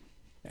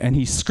 And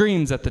he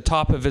screams at the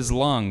top of his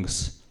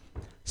lungs,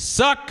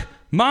 "Suck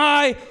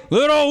my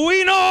little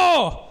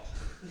wiener!"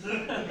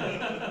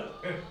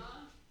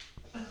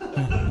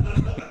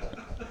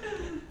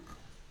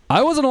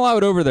 I wasn't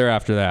allowed over there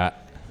after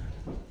that.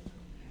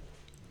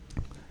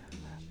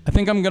 I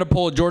think I'm going to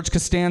pull a George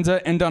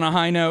Costanza, end on a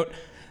high note.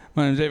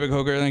 My name's David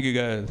Coker. Thank you,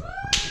 guys.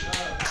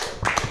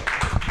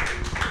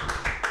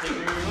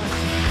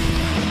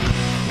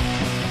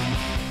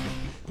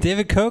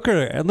 David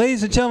Coker.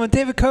 Ladies and gentlemen,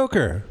 David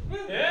Coker.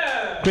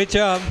 Yeah. Great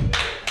job.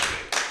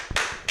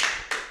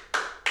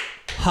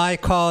 High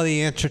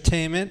quality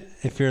entertainment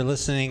if you're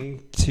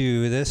listening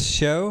to this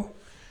show,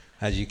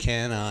 as you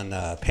can on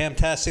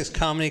Pamtastic's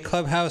Comedy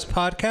Clubhouse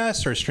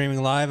podcast or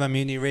streaming live on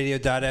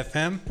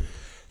MutinyRadio.fm.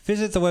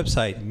 Visit the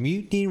website,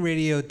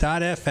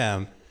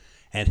 MutinyRadio.fm,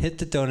 and hit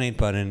the donate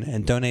button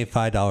and donate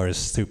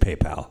 $5 through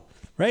PayPal.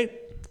 Right?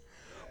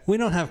 We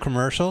don't have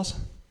commercials.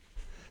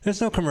 There's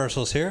no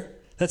commercials here.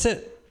 That's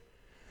it.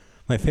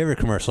 My favorite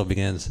commercial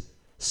begins,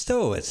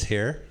 "Stowitz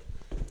here."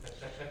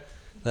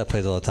 That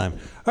plays all the time.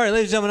 All right,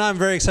 ladies and gentlemen, I'm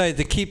very excited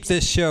to keep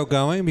this show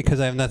going because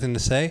I have nothing to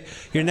say.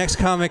 Your next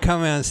comic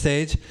coming on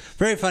stage.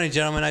 Very funny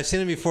gentleman. I've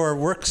seen him before.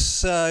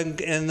 Works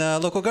in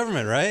local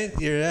government, right?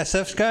 You're an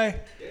SF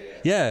guy?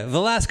 Yeah,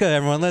 Velasca,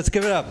 everyone. Let's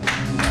give it up.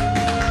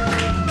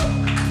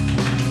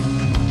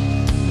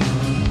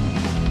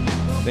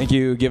 Thank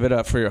you. Give it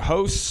up for your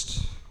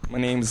host. My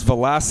name's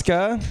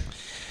Velasca.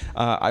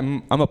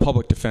 I'm a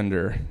public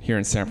defender here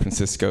in San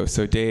Francisco.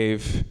 So,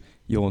 Dave,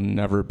 you'll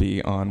never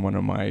be on one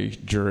of my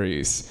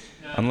juries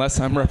unless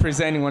I'm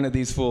representing one of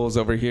these fools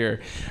over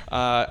here.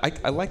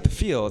 I like the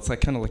feel. It's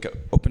like kind of like an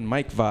open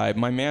mic vibe.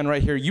 My man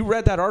right here, you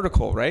read that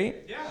article, right?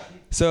 Yeah.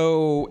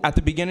 So at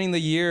the beginning of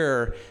the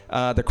year,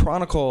 the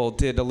Chronicle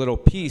did a little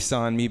piece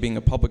on me being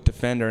a public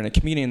defender and a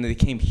comedian. They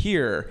came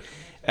here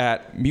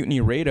at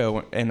Mutiny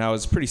Radio, and I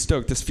was pretty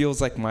stoked. This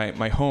feels like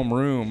my home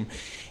room.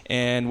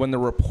 And when the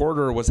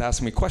reporter was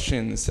asking me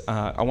questions,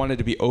 I wanted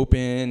to be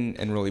open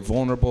and really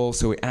vulnerable.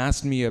 So he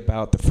asked me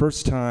about the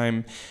first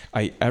time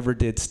I ever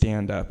did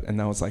stand-up, and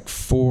that was like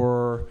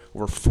 4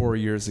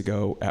 years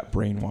ago at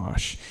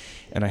Brainwash.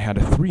 And I had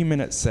a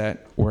 3-minute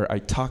set where I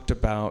talked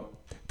about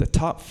the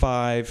top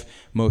 5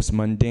 most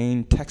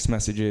mundane text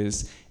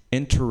messages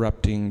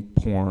interrupting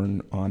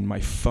porn on my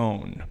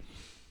phone.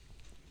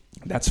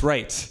 That's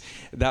right.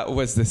 That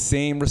was the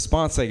same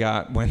response I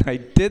got when I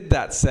did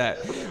that set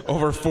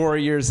over 4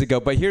 years ago.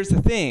 But here's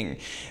the thing.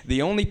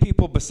 The only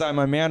people beside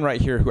my man right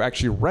here who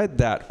actually read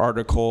that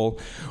article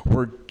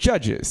were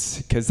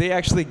judges, because they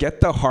actually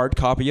get the hard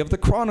copy of the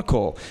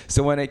Chronicle.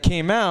 So when it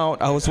came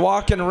out, I was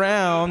walking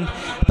around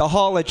the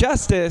Hall of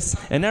Justice,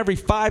 and every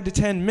 5 to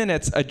 10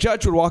 minutes, a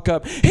judge would walk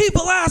up, "Hey,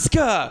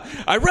 Velasca,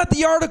 I read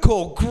the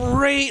article.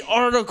 Great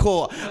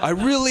article. I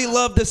really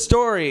love the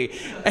story."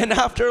 And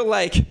after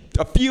like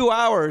a few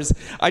hours,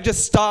 I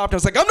just stopped. I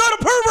was like, "I'm not a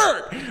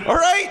pervert, all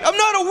right? I'm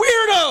not a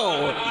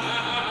weirdo.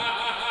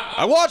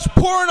 I watch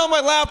porn on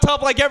my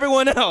laptop like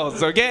everyone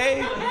else,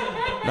 okay?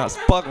 Not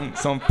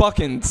some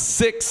fucking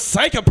sick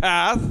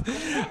psychopath."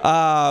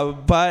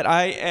 But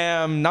I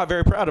am not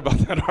very proud about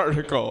that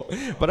article.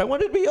 But I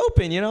wanted to be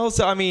open, you know?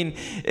 So, I mean,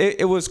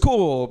 it was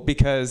cool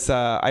because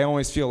I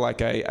always feel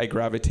like I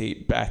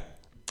gravitate back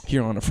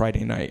here on a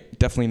Friday night.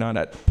 Definitely not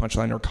at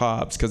Punchline or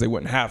Cobb's because they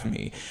wouldn't have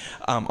me.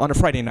 On a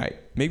Friday night.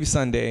 Maybe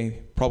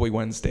Sunday, probably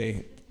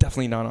Wednesday.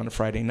 Definitely not on a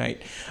Friday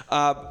night.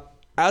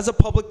 As a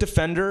public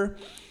defender,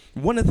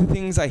 one of the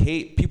things I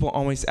hate, people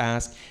always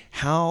ask,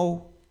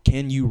 how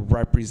can you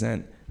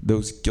represent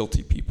those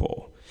guilty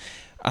people?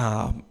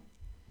 And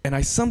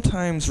I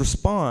sometimes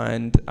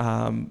respond,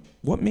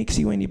 what makes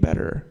you any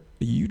better?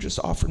 You just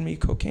offered me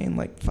cocaine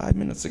like 5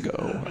 minutes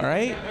ago, all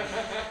right?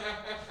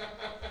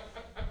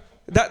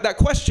 That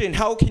question,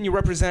 how can you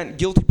represent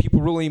guilty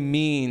people, really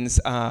means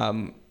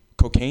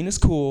cocaine is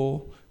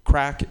cool,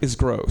 crack is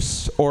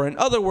gross. Or in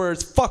other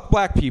words, fuck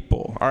black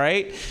people, all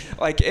right?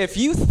 Like, if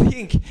you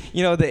think, the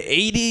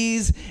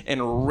 80s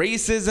and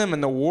racism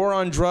and the war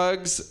on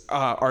drugs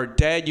are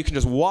dead, you can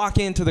just walk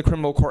into the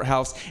criminal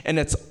courthouse and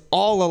it's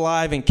all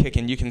alive and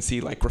kicking. You can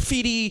see, like,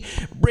 graffiti,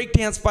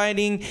 breakdance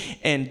fighting,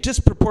 and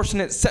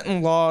disproportionate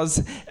sentencing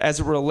laws as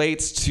it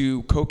relates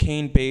to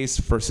cocaine base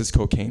versus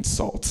cocaine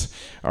salt,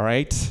 all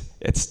right?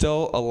 It's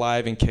still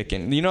alive and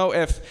kicking.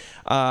 If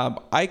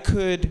I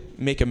could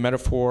make a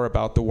metaphor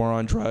about the war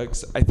on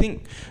drugs, I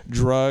think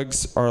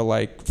drugs are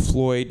like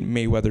Floyd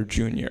Mayweather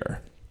Jr.,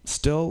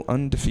 still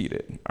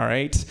undefeated, all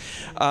right?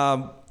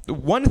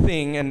 One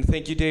thing, and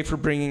thank you, Dave, for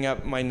bringing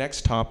up my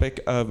next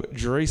topic of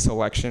jury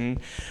selection.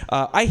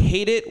 I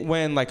hate it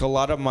when, like, a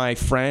lot of my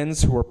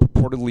friends who are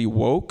purportedly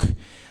woke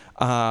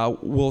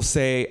will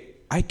say,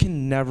 I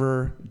can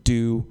never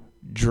do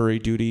jury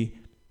duty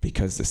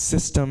because the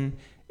system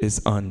is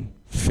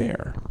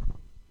unfair.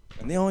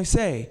 And they always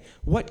say,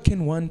 what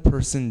can one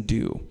person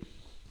do?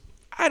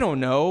 I don't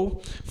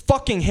know.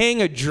 Fucking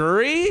hang a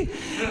jury?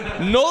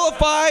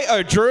 Nullify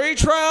a jury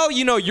trial?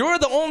 You're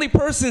the only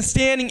person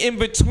standing in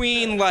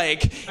between,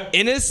 like,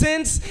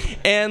 innocence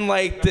and,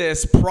 like,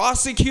 this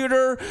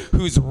prosecutor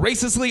who's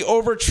racistly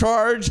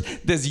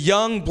overcharged this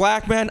young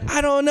black man.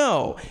 I don't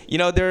know.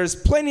 There's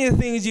plenty of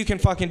things you can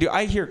fucking do.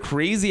 I hear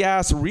crazy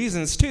ass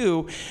reasons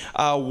too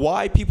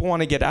why people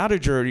want to get out of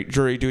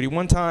jury duty.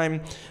 One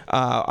time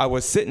I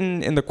was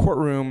sitting in the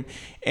courtroom,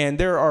 and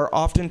there are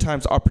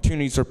oftentimes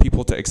opportunities for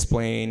people to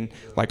explain,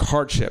 like,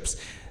 hardships.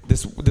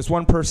 This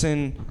one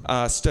person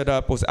stood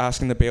up, was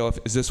asking the bailiff,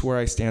 is this where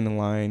I stand in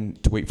line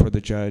to wait for the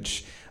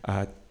judge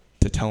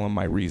to tell him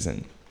my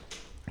reason?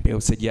 The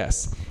bailiff said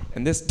yes.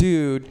 And this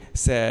dude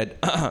said,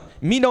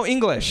 me no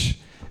English.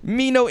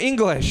 Me no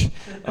English.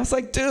 I was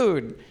like,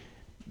 dude,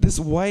 this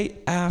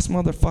white ass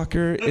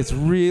motherfucker is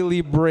really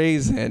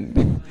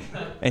brazen.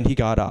 And he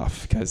got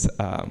off because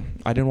I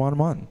didn't want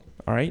him on.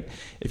 All right?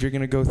 If you're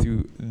going to go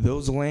through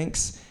those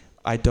lengths,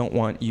 I don't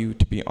want you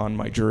to be on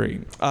my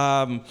jury.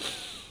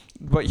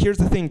 But here's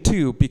the thing,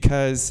 too,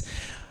 because,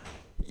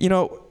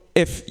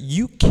 if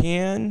you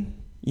can,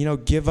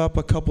 give up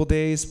a couple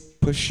days,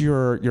 push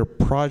your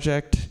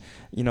project,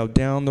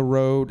 down the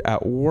road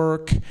at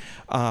work,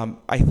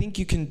 I think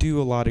you can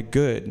do a lot of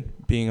good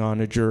being on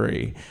a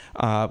jury.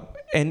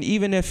 And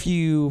even if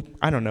you,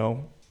 I don't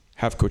know,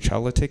 have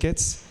Coachella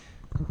tickets,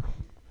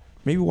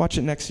 maybe watch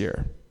it next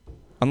year.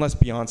 Unless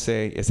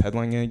Beyonce is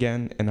headlining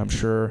again, and I'm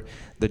sure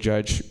the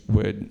judge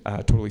would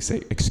totally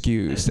say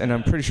excused. And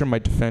I'm pretty sure my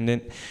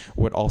defendant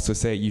would also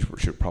say you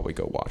should probably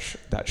go watch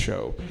that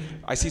show.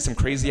 I see some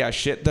crazy ass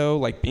shit though,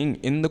 like being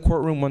in the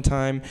courtroom one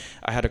time,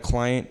 I had a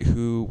client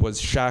who was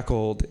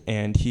shackled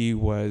and he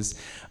was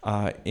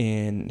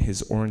in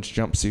his orange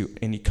jumpsuit,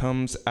 and he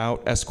comes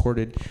out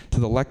escorted to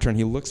the lectern.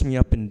 He looks me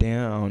up and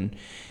down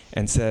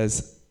and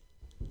says,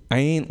 I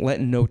ain't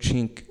letting no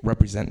chink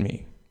represent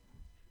me.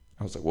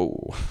 I was like,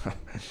 whoa,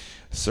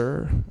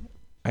 sir,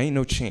 I ain't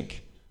no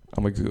chink.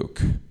 I'm a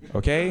gook,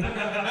 okay?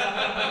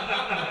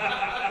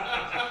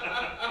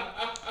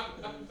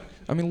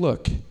 I mean,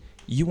 look,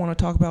 you want to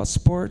talk about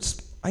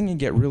sports? I can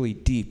get really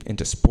deep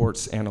into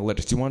sports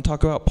analytics. You want to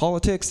talk about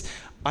politics?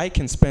 I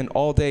can spend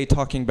all day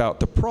talking about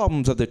the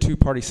problems of the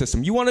two-party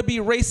system. You want to be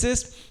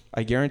racist?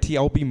 I guarantee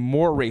I'll be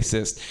more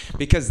racist,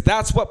 because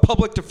that's what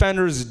public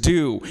defenders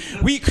do.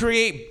 We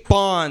create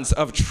bonds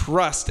of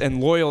trust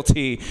and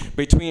loyalty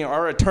between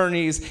our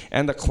attorneys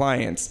and the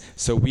clients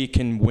so we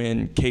can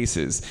win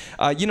cases.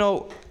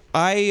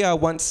 I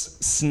once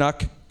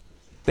snuck,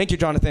 thank you,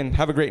 Jonathan.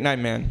 Have a great night,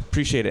 man.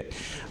 Appreciate it.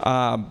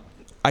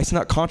 I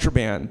snuck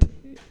contraband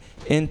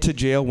into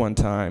jail one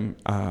time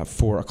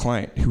for a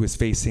client who was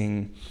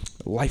facing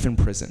life in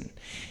prison.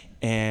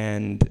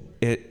 And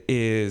it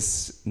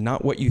is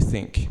not what you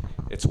think.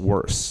 It's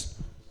worse.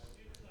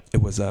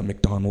 It was a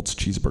McDonald's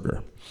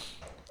cheeseburger.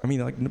 I mean,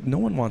 like, no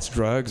one wants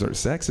drugs or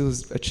sex. It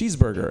was a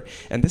cheeseburger.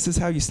 And this is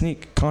how you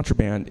sneak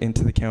contraband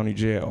into the county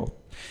jail.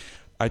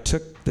 I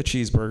took the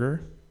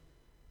cheeseburger,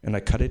 and I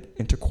cut it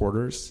into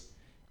quarters,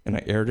 and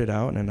I aired it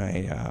out, and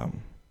I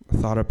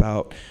thought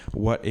about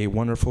what a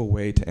wonderful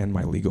way to end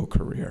my legal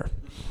career.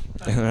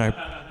 And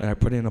I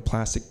put it in a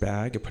plastic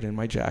bag, I put it in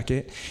my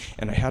jacket,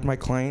 and I had my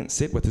client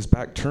sit with his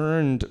back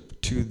turned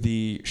to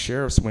the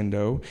sheriff's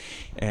window,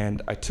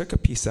 and I took a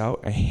piece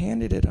out, I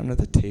handed it under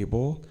the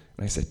table,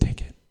 and I said,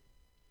 take it.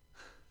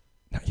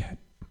 Not yet.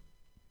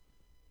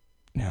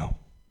 Now.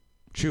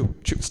 Chew,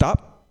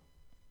 stop.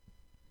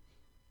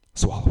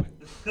 Swallow it.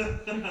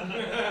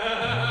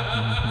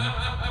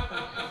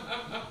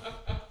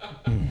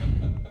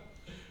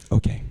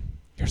 Okay,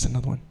 here's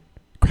another one.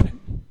 Grab it.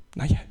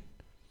 Not yet.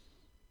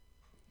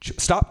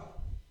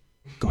 Stop.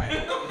 Go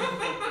ahead.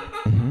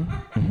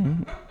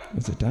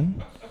 Is it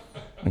done?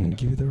 I'm gonna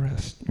give you the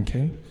rest,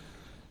 okay?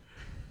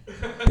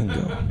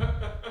 Bingo.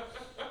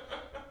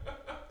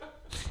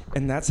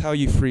 And that's how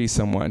you free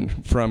someone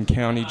from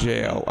county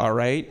jail, all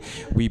right?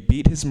 We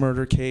beat his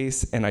murder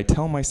case, and I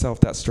tell myself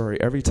that story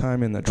every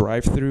time in the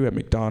drive-thru at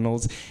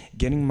McDonald's,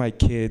 getting my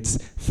kids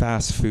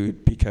fast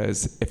food,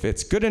 because if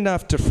it's good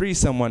enough to free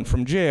someone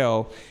from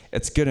jail,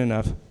 it's good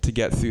enough to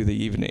get through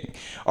the evening.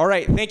 All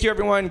right, thank you,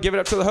 everyone. Give it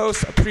up to the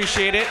host.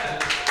 Appreciate it.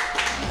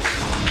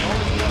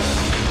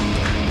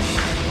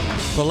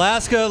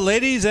 Alaska,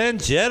 ladies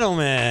and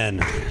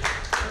gentlemen.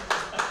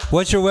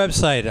 What's your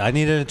website? I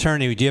need an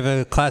attorney. Do you have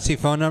a classy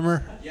phone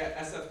number? Yeah,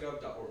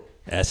 sfgov.org.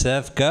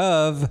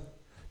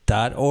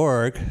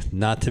 sfgov.org,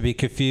 not to be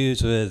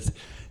confused with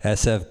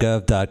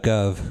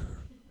sfgov.gov.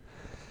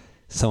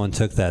 Someone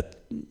took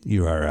that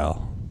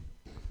URL.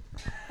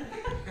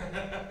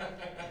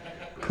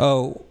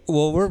 Oh,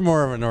 well, we're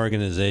more of an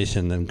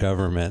organization than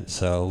government,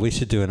 so we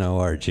should do an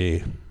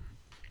ORG.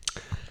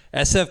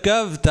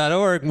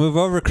 sfgov.org. Move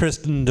over,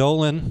 Kristen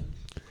Dolan.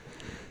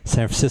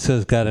 San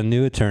Francisco's got a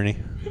new attorney.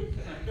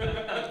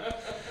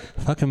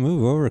 Fucking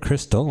move over,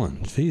 Chris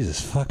Dolan.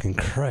 Jesus fucking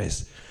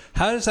Christ.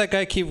 How does that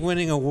guy keep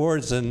winning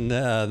awards in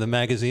the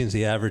magazines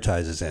he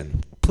advertises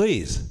in?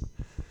 Please.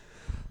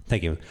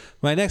 Thank you.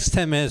 My next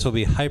 10 minutes will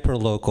be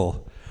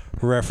hyper-local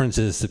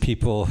references to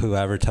people who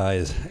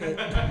advertise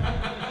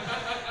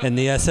in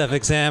the SF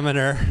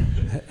Examiner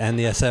and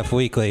the SF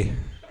Weekly.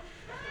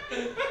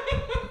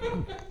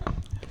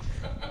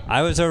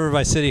 I was over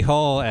by City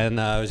Hall, and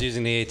I was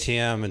using the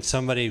ATM, and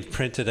somebody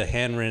printed a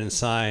handwritten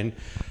sign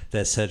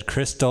that said,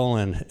 Chris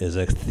Dolan is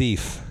a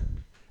thief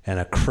and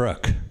a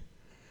crook.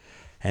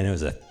 And it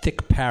was a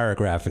thick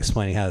paragraph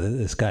explaining how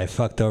this guy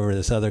fucked over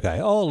this other guy.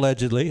 Oh,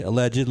 allegedly.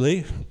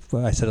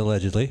 Well, I said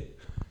allegedly.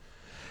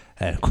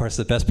 And, of course,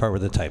 the best part were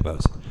the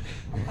typos. All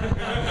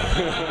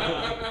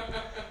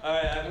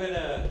right, I'm going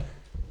to...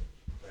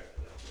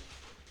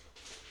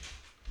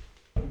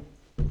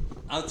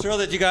 I'm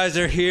thrilled that you guys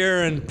are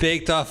here and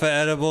baked off of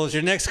edibles.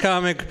 Your next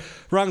comic,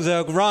 Ron,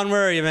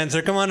 where are you, man,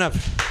 sir? Come on up.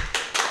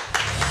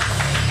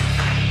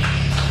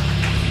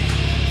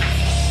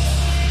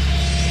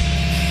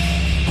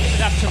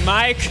 Good afternoon,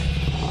 Mike.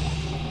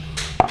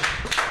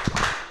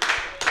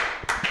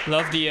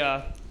 Love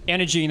the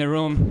energy in the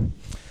room.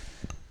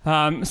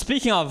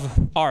 Speaking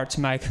of art,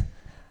 Mike,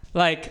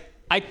 like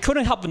I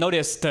couldn't help but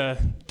notice the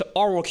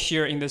artwork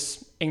here in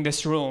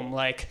this room.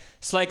 Like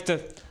it's like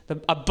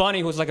a bunny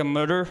who's like a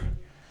murderer,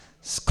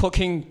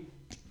 cooking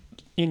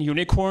in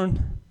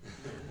unicorn.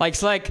 Like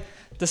it's like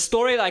the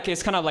story like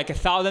is kind of like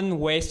 1,000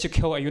 ways to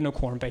kill a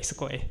unicorn,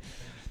 basically.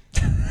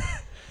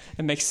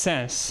 It makes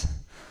sense.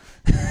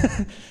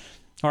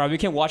 All right, we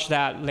can watch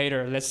that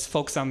later. Let's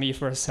focus on me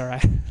first, all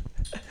right?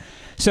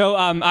 So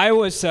I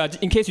was,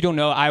 in case you don't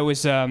know, I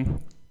was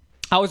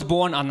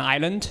born on an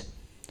island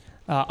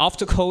off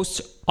the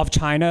coast of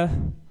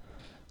China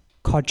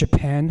called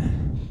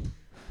Japan.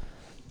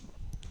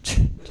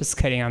 Just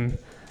kidding,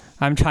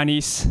 I'm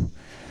Chinese.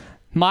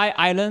 My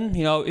island,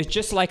 you know, it's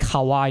just like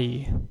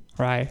Hawaii,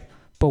 right?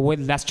 But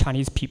with less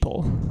Chinese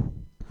people.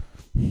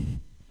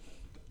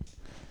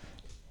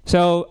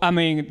 So, I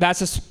mean, that's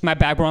just my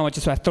background. I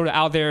just throw it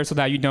out there so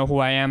that you know who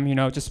I am, you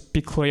know, just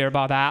be clear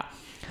about that.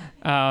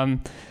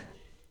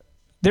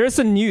 There is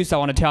some news I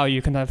want to tell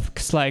you, kind of,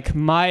 because, like,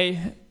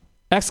 my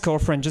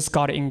ex-girlfriend just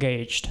got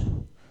engaged.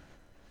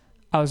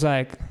 I was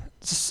like,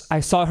 I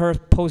saw her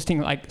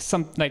posting, like,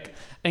 some, like,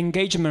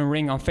 engagement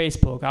ring on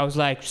Facebook. I was,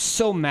 like,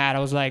 so mad. I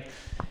was like,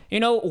 you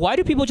know, why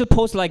do people just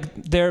post, like,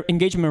 their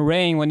engagement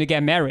ring when they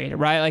get married,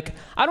 right? Like,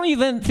 I don't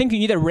even think you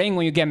need a ring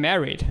when you get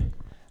married.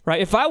 Right?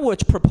 If I were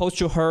to propose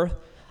to her,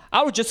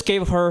 I would just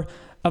give her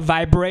a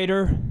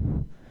vibrator.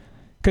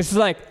 Because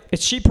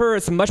it's cheaper,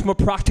 it's much more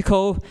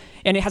practical,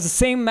 and it has the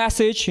same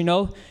message, you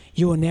know,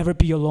 you will never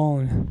be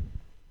alone.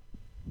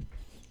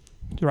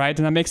 Right?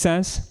 Does that make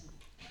sense?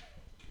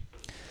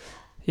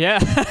 Yeah.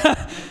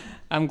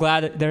 I'm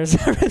glad that there's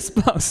a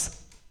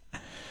response.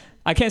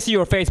 I can't see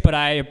your face, but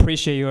I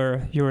appreciate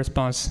your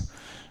response.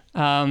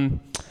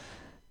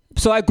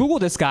 So I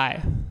Googled this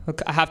guy.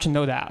 I have to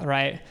know that,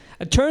 right?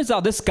 It turns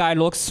out this guy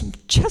looks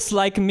just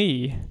like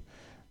me,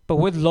 but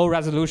with low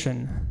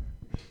resolution.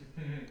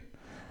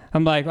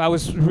 I'm like, I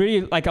was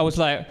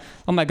like,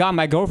 oh my God,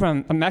 my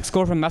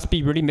ex-girlfriend must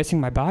be really missing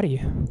my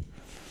body.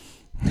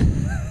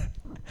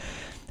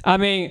 I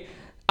mean,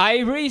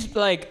 I'm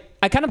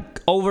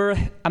over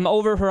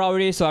her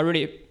already, so I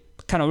really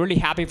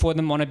happy for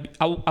them.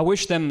 I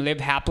wish them live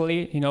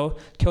happily, you know,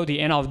 till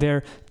the end of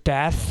their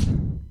death.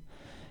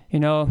 You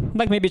know,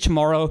 like maybe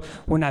tomorrow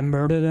when I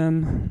murder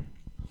them.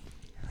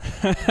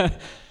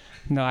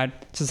 No, I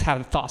just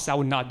have thoughts. I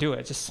would not do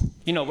it. Just,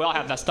 you know, we all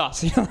have that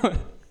thoughts. You know?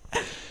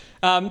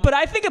 But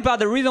I think about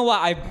the reason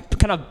why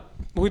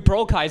we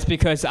broke up is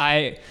because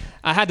I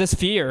had this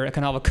fear,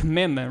 kind of a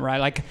commitment, right?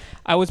 Like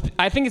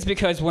I think it's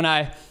because when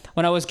I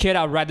was a kid,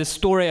 I read this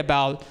story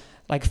about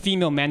like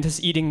female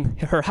mantis eating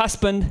her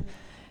husband.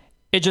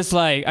 It just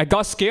like I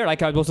got scared.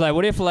 Like I was like,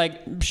 what if like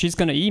she's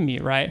gonna eat me,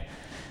 right?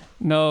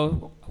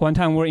 No. One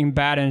time we're in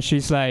bed and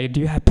she's like, do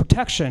you have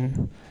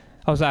protection?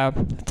 I was like,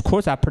 of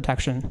course I have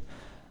protection.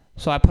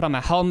 So I put on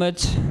my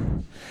helmet,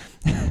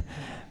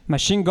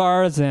 machine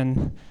guards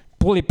and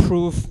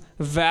bulletproof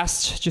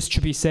vests just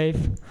to be safe.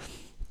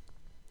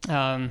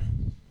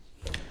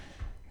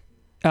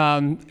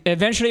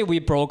 Eventually we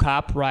broke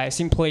up, right?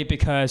 Simply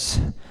because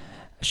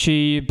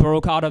she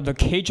broke out of the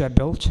cage I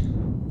built.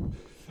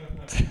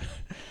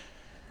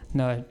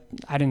 No,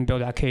 I didn't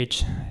build that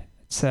cage.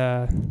 It's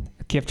a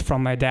gift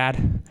from my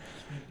dad.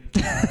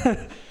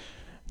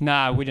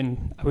 Nah, we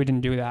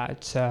didn't do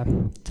that.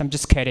 I'm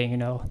just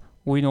kidding,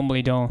 We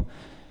normally don't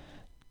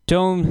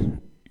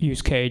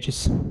use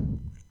cages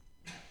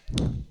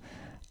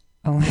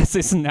unless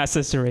it's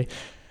necessary.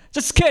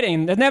 Just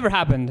kidding. That never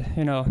happened,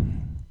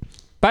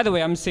 By the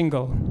way, I'm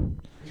single.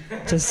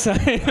 Just so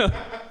you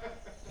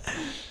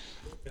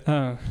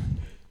know.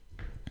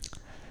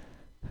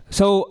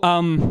 So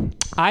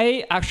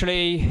I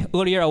actually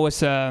earlier I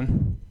was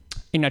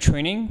in a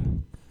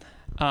training.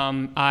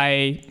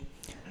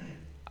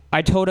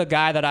 I told a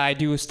guy that I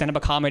do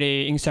stand-up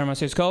comedy in San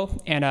Francisco,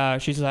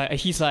 and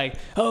he's like,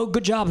 "Oh,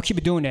 good job,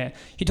 keep doing it."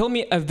 He told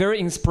me a very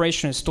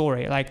inspirational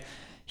story. Like,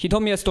 he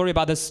told me a story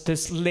about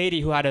this lady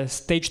who had a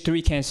stage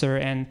 3 cancer,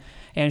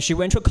 and she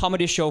went to a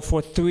comedy show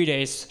for 3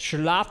 days. She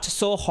laughed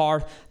so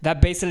hard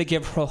that basically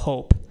gave her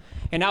hope.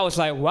 And I was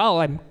like,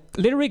 wow,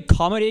 literally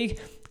comedy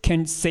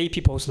can save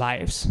people's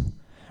lives,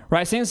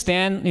 right? Since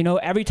then,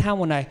 every time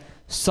when I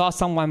saw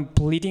someone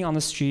bleeding on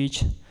the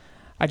street,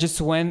 I just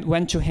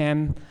went to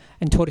him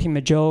and told him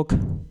a joke,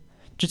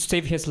 just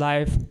save his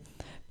life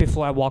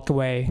before I walked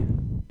away.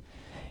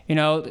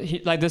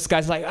 This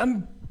guy's like,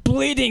 I'm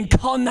bleeding,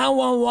 call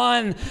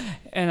 911.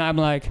 And I'm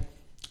like,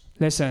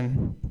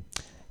 listen,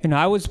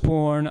 I was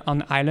born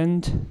on an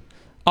island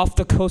off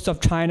the coast of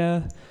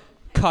China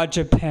called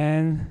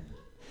Japan.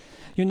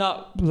 You're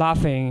not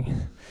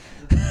laughing.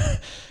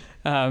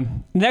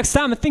 Next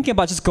time I'm thinking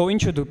about just going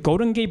to the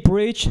Golden Gate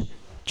Bridge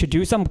to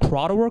do some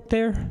crowd work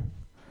there.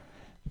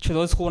 To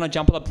those who want to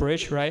jump on the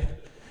bridge, right?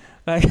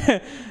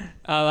 They're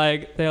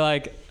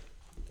like,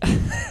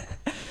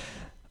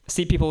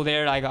 see people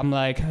there. I'm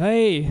like,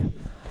 hey,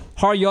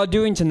 how are y'all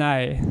doing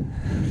tonight?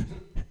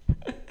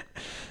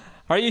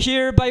 Are you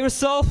here by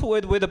yourself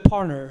or with a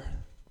partner?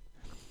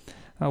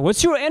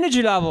 What's your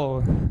energy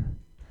level?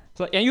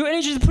 And your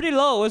energy is pretty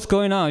low. What's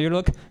going on? You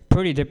look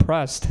pretty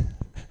depressed.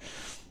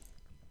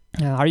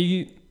 Have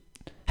you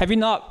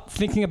not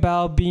thinking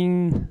about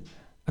being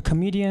a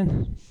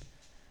comedian?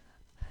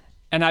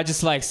 And I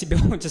just see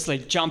people just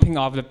jumping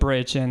off the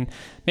bridge, and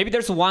maybe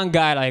there's one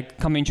guy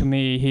coming to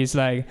me. He's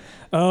like,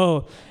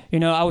 oh,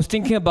 I was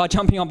thinking about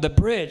jumping off the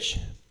bridge,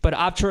 but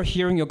after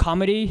hearing your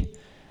comedy,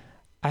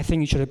 I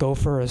think you should go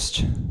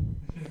first.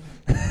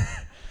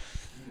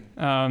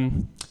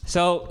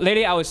 So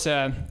lately I was.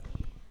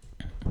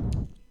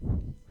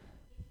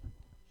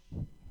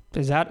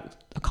 Is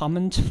that a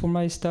comment for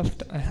my stuff?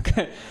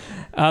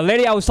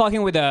 Lately I was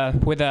talking with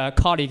a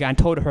colleague and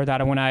told her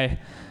that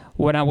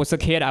when I was a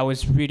kid, I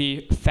was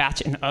really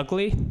fat and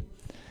ugly.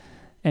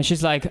 And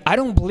she's like, I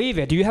don't believe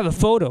it. Do you have a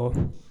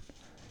photo?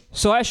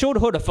 So I showed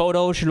her the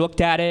photo. She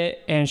looked at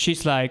it, and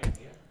she's like,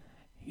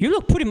 you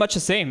look pretty much the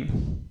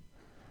same.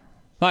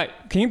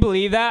 Can you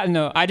believe that?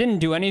 No, I didn't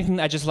do anything.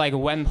 I just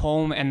went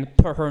home and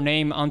put her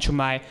name onto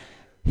my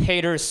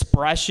haters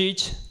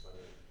spreadsheet.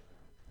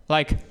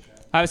 I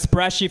have a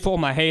spreadsheet for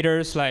my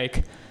haters,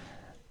 like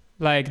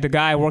the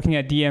guy working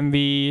at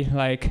DMV,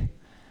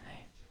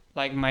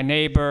 like my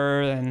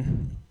neighbor,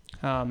 and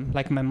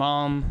my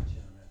mom.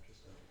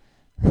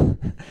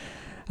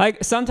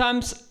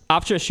 Sometimes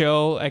after a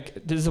show,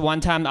 this is one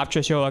time after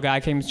a show, a guy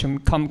comes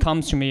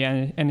to me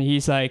and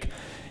he's like,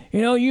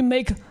 you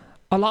make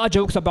a lot of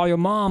jokes about your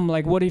mom.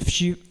 What if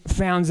she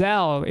found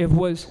out it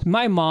was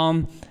my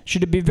mom?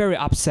 She'd be very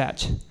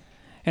upset.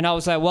 And I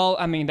was like, well,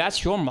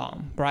 that's your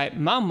mom, right?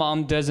 My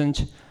mom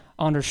doesn't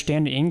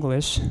understand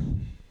English.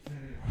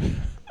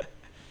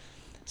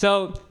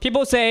 So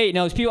people say,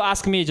 people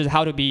ask me just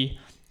how to be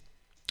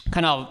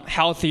kind of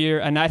healthier.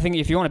 And I think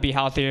if you want to be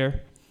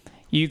healthier,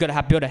 you got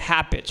to build a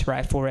habit,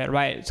 right, for it,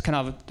 right? It's kind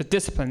of the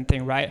discipline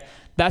thing, right?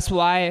 That's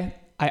why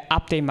I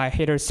update my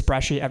haters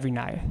spreadsheet every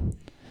night.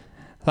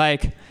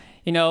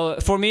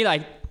 For me,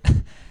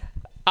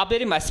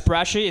 updating my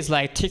spreadsheet is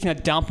like taking a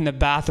dump in the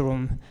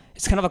bathroom.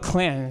 It's kind of a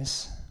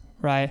cleanse,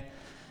 right?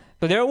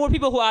 But there were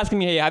people who asked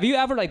me, hey, have you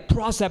ever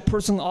crossed that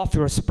person off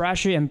your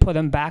spreadsheet and put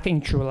them back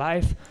into your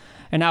life?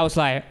 And I was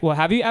like, well,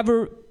 have you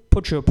ever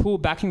put your poo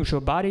back into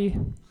your body?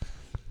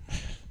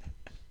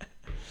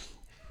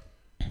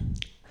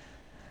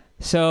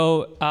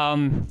 So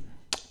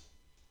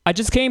I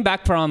just came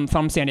back from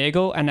San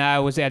Diego, and I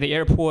was at the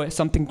airport.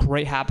 Something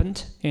great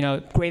happened.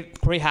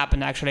 Great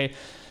happened, actually.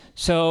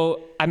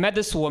 So I met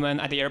this woman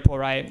at the airport,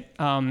 right?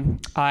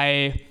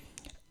 I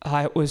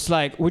was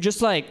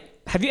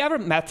have you ever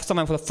met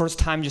someone for the first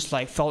time, just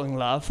fell in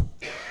love?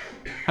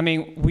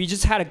 We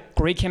just had a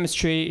great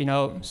chemistry,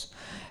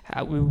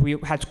 we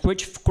had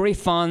great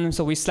fun,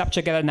 so we slept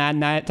together that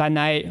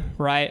night,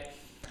 right?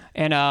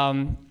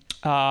 And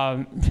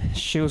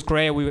she was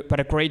great. We had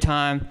a great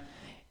time,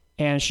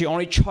 and she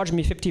only charged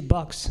me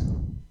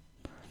 $50.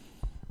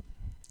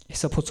 It's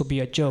supposed to be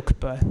a joke,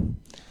 but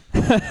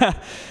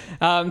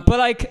But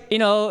like, you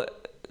know,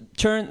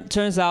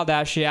 turns out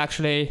that she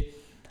actually,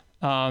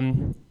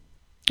 it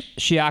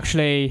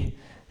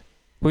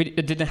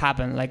didn't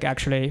happen, like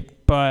actually,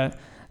 but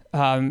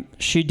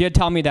she did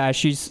tell me that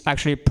she's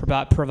actually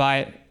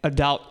provide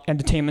adult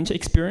entertainment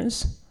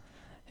experience.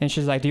 And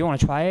she's like, do you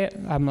want to try it?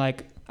 I'm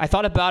like, I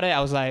thought about it.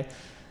 I was like,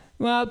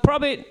 well,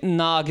 probably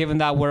not, given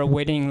that we're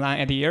waiting in line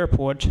at the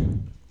airport.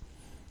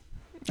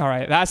 All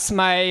right, that's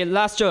my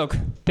last joke.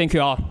 Thank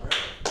you all.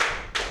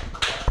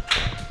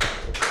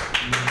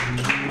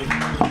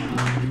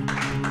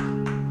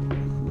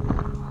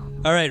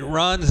 All right,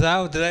 Ron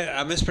Zhao.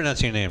 I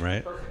mispronounced your name,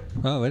 right?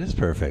 Oh, it is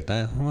perfect.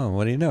 Well,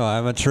 what do you know?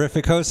 I'm a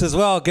terrific host as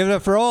well. Give it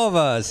up for all of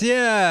us.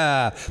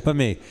 Yeah, but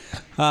me.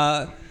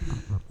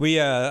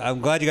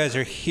 I'm glad you guys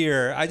are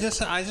here. I just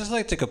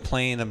like to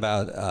complain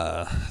about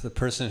the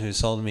person who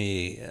sold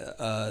me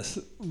a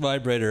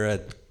vibrator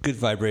at Good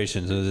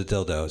Vibrations. It was a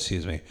dildo,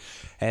 excuse me.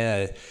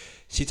 And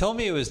she told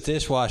me it was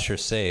dishwasher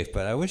safe,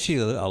 but I wish she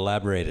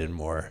elaborated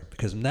more,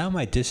 because now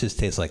my dishes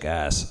taste like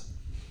ass.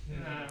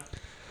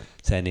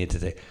 So I need to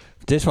say,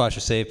 dishwasher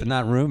safe, but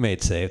not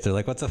roommate safe. They're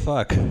like, what the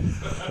fuck?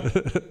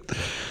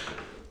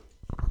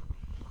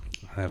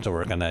 I have to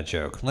work on that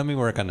joke. Let me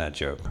work on that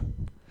joke.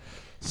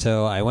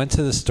 So I went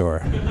to the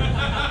store.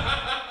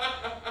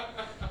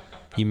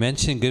 You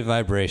mentioned Good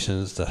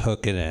Vibrations to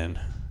hook it in.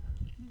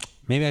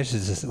 Maybe I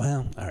should just,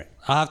 well, all right.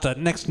 I'll have to,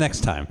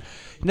 next time.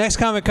 Next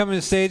comic coming to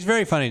the stage,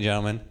 very funny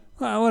gentleman.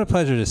 Well, what a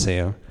pleasure to see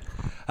him.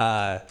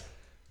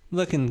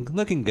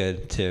 Looking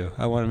good, too.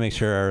 I want to make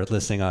sure our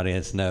listening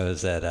audience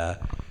knows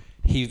that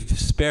he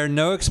spared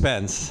no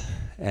expense,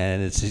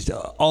 and it's just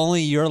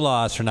only your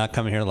loss for not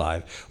coming here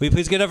live. Will you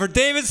please get up for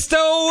David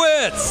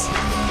Stowitz?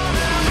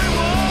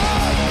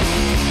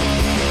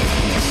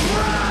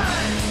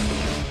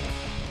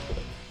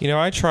 You know,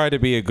 I try to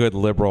be a good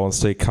liberal and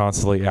stay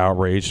constantly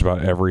outraged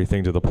about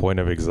everything to the point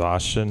of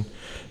exhaustion,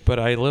 but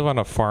I live on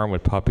a farm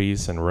with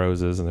puppies and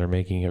roses, and they're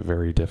making it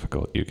very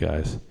difficult, you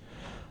guys.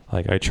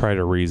 Like, I try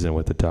to reason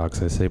with the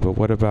dogs. I say, but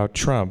what about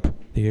Trump,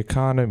 the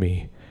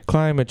economy,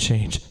 climate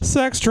change,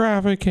 sex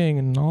trafficking,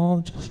 and all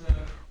just...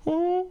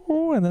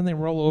 and then they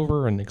roll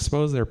over and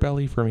expose their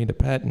belly for me to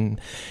pet, and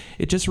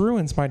it just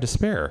ruins my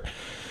despair.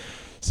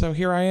 So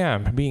here I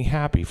am, being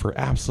happy for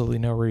absolutely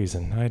no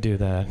reason. I do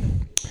that.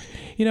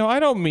 You know, I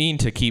don't mean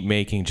to keep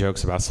making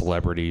jokes about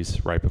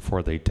celebrities right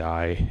before they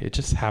die. It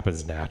just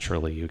happens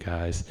naturally, you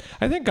guys.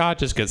 I think God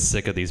just gets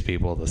sick of these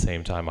people at the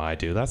same time I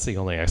do. That's the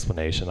only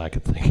explanation I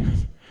could think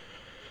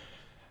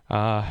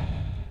of.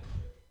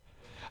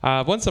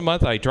 Once a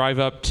month, I drive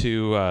up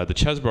to the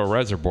Chesbrough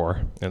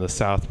Reservoir in the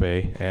South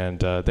Bay, and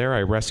there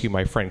I rescue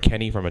my friend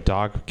Kenny from a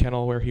dog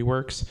kennel where he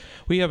works.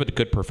 We have a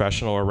good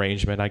professional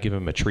arrangement. I give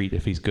him a treat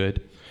if he's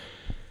good.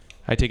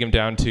 I take him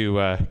down to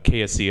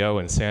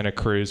KSCO in Santa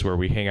Cruz, where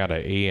we hang out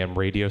at AM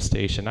radio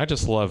station. I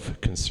just love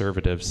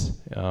conservatives.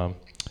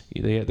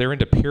 They're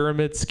into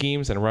pyramid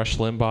schemes and Rush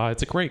Limbaugh.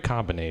 It's a great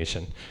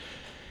combination.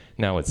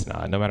 No, it's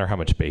not. No matter how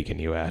much bacon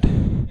you add.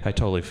 I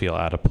totally feel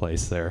out of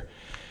place there.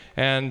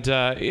 And,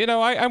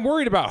 I'm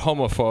worried about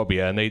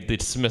homophobia, and they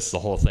dismiss the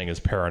whole thing as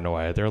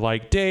paranoia. They're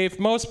like, Dave,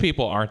 most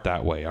people aren't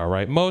that way, all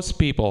right? Most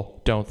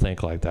people don't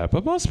think like that,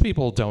 but most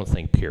people don't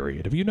think,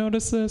 period. Have you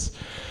noticed this?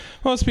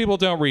 Most people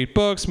don't read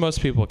books,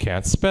 most people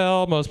can't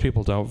spell, most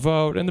people don't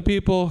vote, and the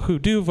people who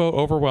do vote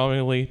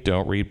overwhelmingly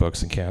don't read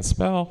books and can't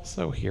spell.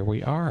 So here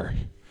we are.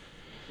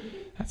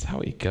 That's how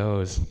it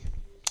goes.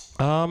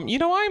 I'm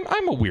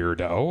a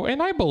weirdo,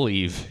 and I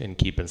believe in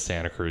keeping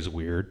Santa Cruz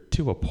weird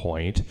to a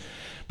point.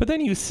 But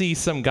then you see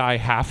some guy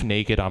half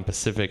naked on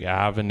Pacific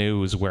Avenue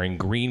who's wearing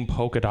green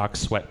polka dot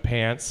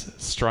sweatpants,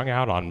 strung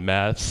out on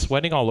meth,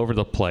 sweating all over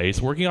the place,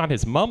 working on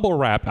his mumble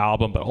rap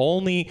album, but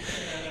only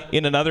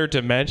in another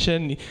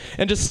dimension,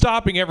 and just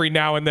stopping every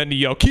now and then to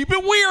yell, "Keep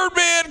it weird,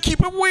 man! Keep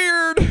it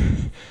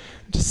weird!"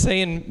 Just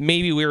saying,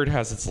 maybe weird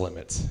has its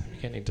limits. I'm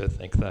beginning to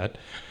think that.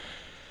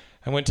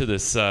 I went to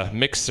this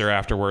mixer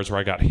afterwards where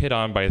I got hit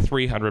on by a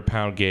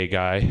 300-pound gay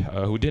guy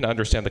who didn't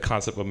understand the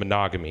concept of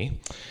monogamy.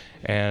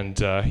 And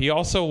he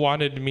also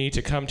wanted me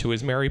to come to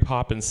his Mary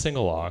Poppins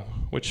sing-along,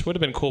 which would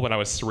have been cool when I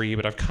was 3,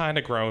 but I've kind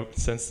of grown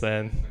since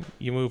then.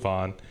 You move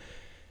on.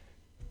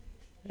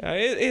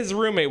 His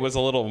roommate was a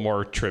little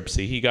more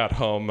tripsy. He got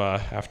home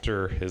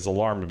after his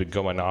alarm had been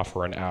going off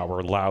for an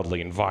hour,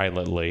 loudly and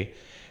violently.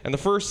 And the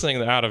first thing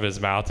out of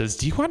his mouth is,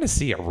 "Do you want to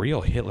see a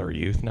real Hitler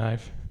Youth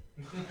knife?"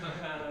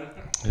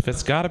 If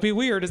it's got to be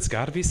weird, it's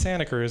got to be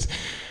Santa Cruz.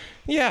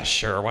 Yeah,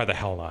 sure, why the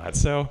hell not?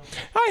 So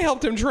I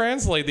helped him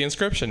translate the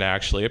inscription,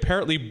 actually.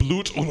 Apparently,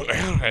 Blut und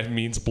Ehre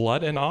means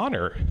blood and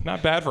honor.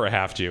 Not bad for a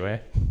half-Jew, eh?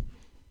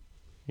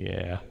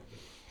 Yeah.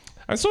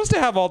 I'm supposed to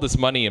have all this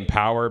money and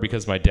power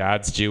because my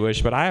dad's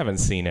Jewish, but I haven't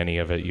seen any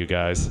of it, you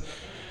guys.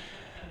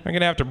 I'm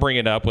going to have to bring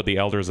it up with the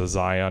Elders of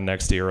Zion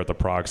next year at the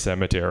Prague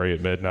Cemetery at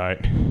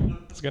midnight.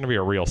 It's going to be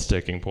a real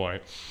sticking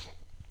point.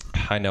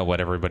 I know what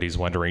everybody's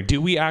wondering.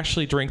 Do we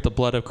actually drink the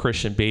blood of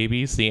Christian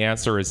babies? The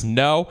answer is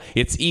no.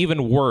 It's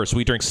even worse.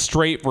 We drink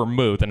straight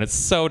vermouth, and it's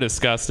so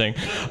disgusting.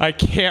 I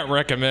can't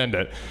recommend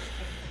it.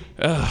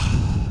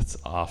 Ugh,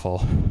 It's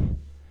awful.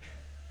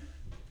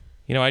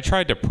 You know, I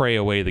tried to pray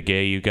away the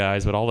gay, you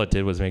guys, but all it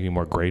did was make me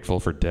more grateful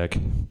for dick.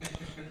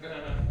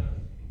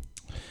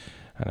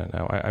 I don't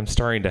know. I'm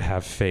starting to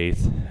have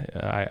faith.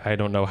 I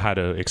don't know how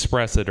to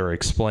express it or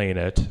explain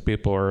it.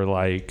 People are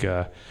like,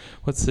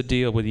 what's the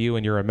deal with you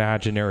and your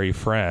imaginary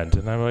friend?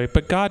 And I'm like,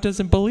 but God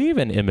doesn't believe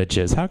in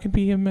images. How can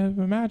he be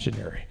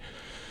imaginary?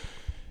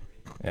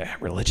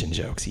 Religion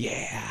jokes,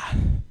 yeah.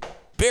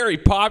 Very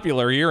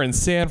popular here in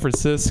San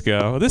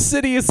Francisco. This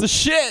city is the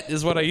shit,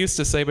 is what I used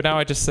to say, but now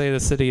I just say the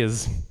city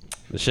is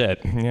the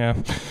shit.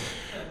 Yeah,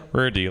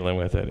 we're dealing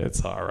with it.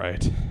 It's all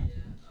right.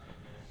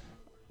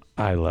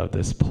 I love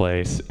this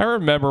place. I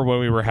remember when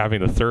we were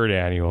having the 3rd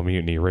annual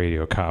Mutiny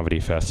Radio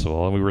Comedy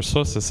Festival, and we were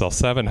supposed to sell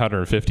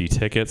 750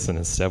 tickets, and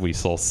instead we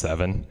sold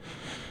 7.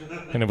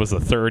 And it was the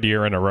 3rd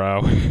year in a row,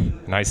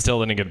 and I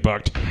still didn't get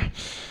booked.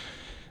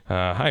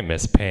 I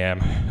miss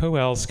Pam. Who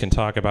else can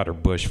talk about her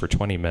bush for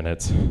 20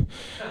 minutes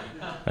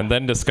and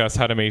then discuss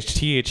how to make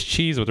TH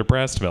cheese with her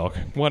breast milk?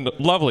 One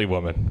lovely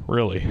woman,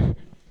 really.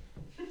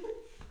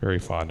 Very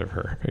fond of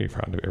her. Very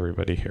fond of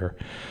everybody here.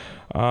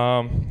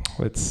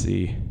 Let's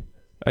see.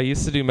 I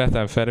used to do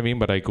methamphetamine,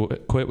 but I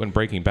quit when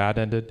Breaking Bad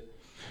ended.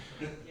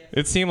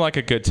 It seemed like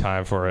a good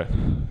time for it.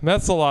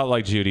 That's a lot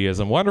like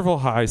Judaism. Wonderful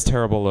highs,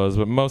 terrible lows,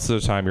 but most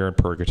of the time you're in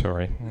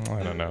purgatory.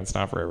 I don't know. It's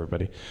not for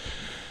everybody.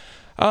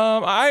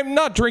 I'm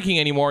not drinking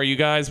anymore, you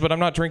guys, but I'm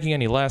not drinking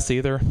any less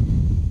either.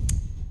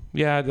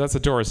 Yeah, that's a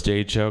Doris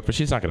Day joke, but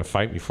she's not going to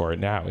fight me for it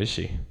now, is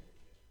she?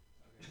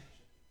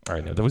 All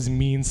right, no, that was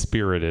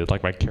mean-spirited,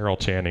 like my Carol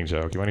Channing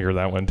joke. You want to hear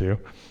that one, too?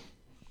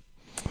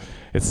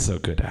 It's so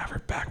good to have her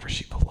back where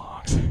she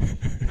belongs.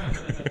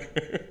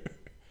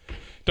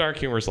 Dark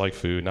humor is like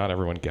food. Not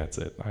everyone gets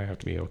it. I have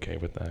to be okay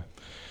with that.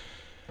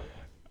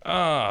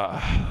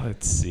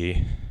 Let's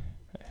see.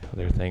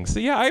 Other things. So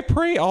yeah, I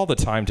pray all the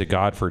time to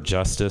God for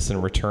justice.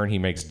 In return, he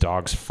makes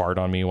dogs fart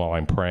on me while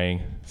I'm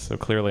praying. So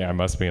clearly I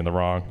must be in the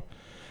wrong.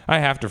 I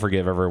have to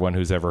forgive everyone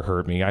who's ever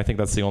hurt me. I think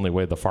that's the only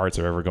way the farts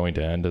are ever going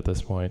to end at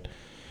this point.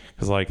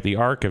 Because like the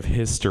arc of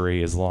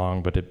history is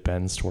long, but it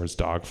bends towards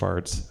dog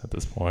farts at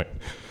this point.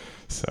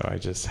 So I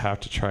just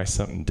have to try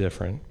something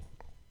different.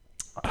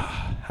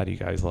 How do you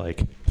guys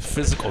like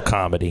physical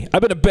comedy?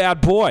 I've been a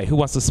bad boy. Who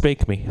wants to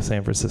spank me?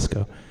 San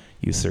Francisco.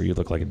 You, sir, you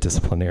look like a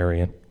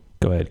disciplinarian.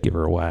 Go ahead, give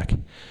her a whack.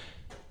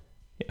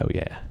 Oh,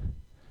 yeah.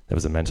 That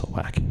was a mental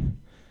whack.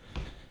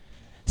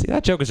 See,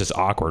 that joke is just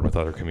awkward with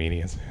other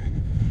comedians.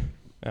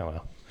 Oh,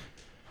 well.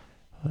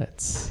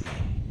 Let's see.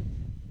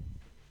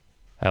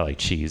 I like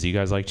cheese. You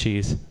guys like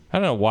cheese? I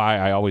don't know why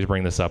I always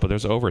bring this up, but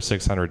there's over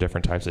 600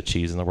 different types of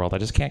cheese in the world. I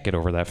just can't get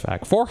over that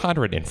fact.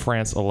 400 in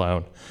France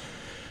alone.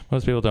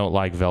 Most people don't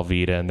like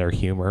Velveeta and their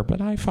humor,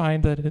 but I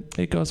find that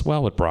it goes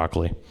well with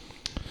broccoli.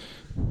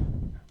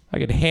 I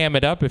could ham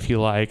it up if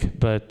you like,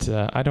 but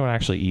I don't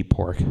actually eat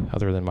pork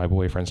other than my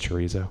boyfriend's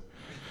chorizo.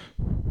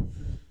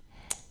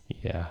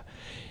 Yeah.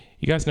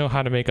 You guys know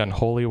how to make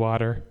unholy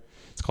water?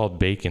 It's called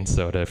baking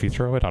soda. If you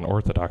throw it on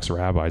Orthodox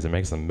rabbis, it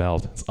makes them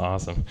melt. It's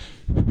awesome.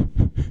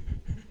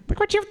 Look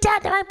what you've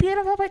done to my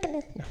beautiful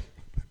baking.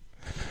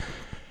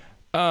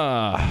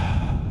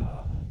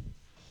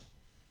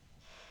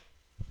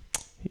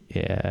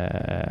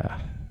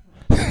 Yeah.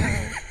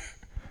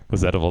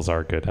 Those edibles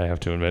are good, I have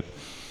to admit.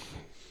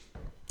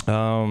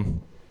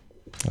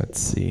 Let's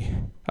see.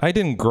 I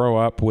didn't grow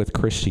up with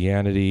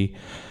Christianity,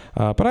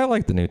 but I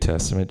like the New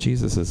Testament.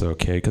 Jesus is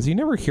okay, because you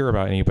never hear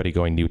about anybody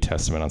going New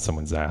Testament on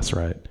someone's ass,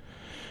 right?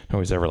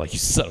 Nobody's ever like, you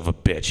son of a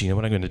bitch, you know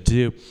what I'm going to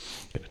do?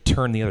 I'm going to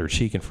turn the other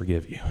cheek and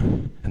forgive you.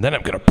 And then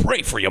I'm going to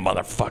pray for you,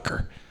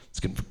 motherfucker. It's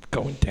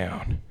going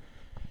down.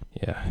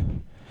 Yeah.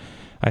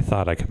 I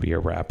thought I could be a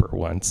rapper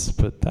once,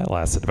 but that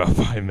lasted about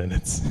 5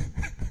 minutes.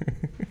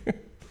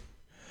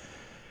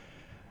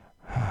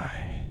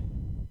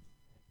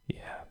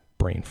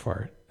 Brain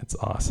fart. It's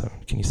awesome.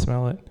 Can you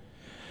smell it?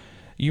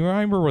 You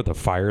remember where the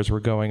fires were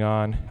going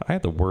on? I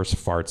had the worst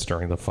farts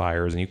during the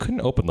fires, and you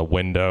couldn't open the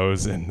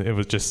windows, and it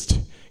was just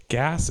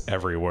gas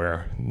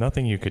everywhere.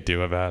 Nothing you could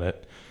do about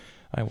it.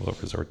 I will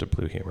resort to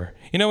blue humor.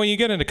 You know, when you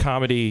get into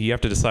comedy, you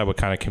have to decide what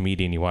kind of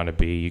comedian you want to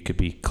be. You could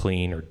be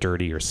clean or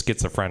dirty or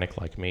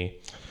schizophrenic like me.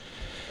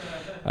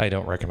 I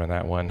don't recommend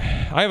that one.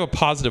 I have a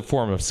positive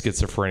form of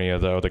schizophrenia,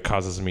 though, that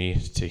causes me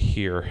to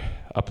hear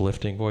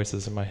uplifting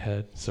voices in my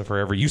head. So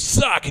forever, you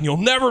suck and you'll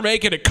never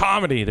make it at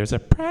comedy. There's a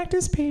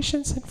practice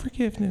patience and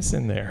forgiveness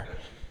in there.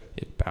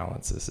 It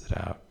balances it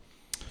out.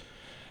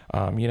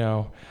 You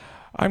know,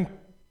 I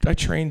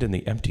trained in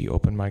the empty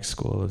open mic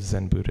school of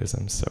Zen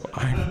Buddhism, so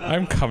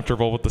I'm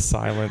comfortable with the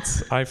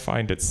silence. I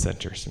find it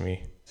centers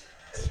me.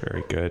 It's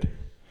very good.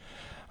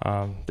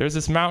 There's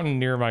this mountain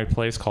near my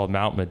place called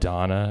Mount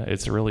Madonna.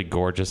 It's really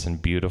gorgeous and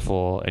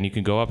beautiful, and you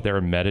can go up there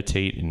and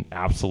meditate in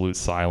absolute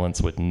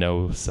silence with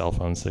no cell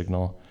phone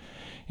signal.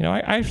 You know,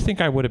 I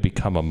think I would have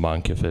become a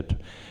monk if it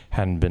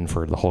hadn't been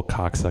for the whole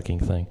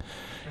cocksucking thing.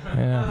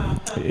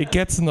 It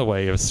gets in the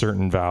way of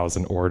certain vows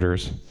and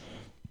orders.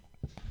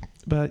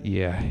 But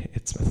yeah,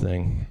 it's my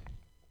thing.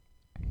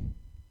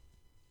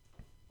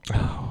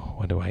 Oh,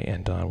 What do I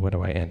end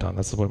on?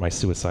 That's what my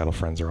suicidal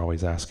friends are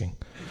always asking.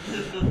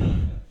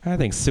 I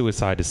think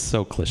suicide is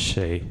so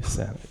cliche,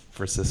 San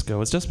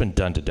Francisco. It's just been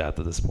done to death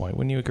at this point.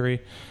 Wouldn't you agree?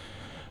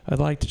 I'd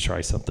like to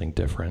try something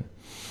different.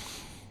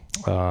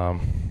 I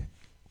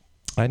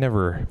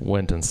never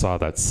went and saw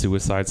that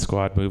Suicide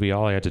Squad movie.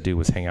 All I had to do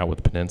was hang out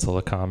with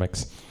Peninsula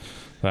Comics.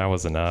 That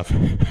was enough.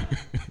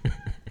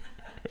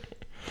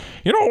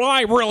 You know,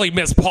 I really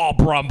miss Paul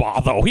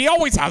Brumbaugh, though. He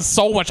always has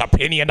so much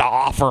opinion to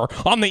offer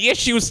on the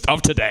issues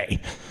of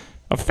today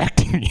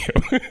affecting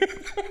you.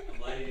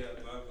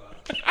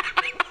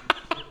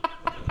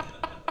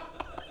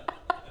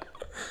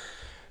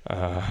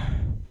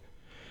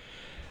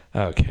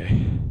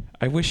 Okay.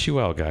 I wish you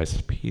well,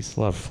 guys. Peace,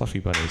 love, fluffy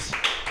bunnies.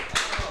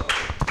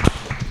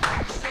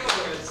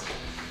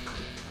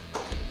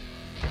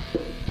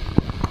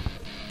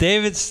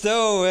 David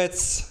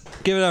Stowitz.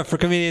 Give it up for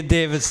comedian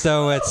David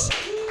Stowitz.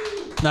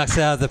 Knocks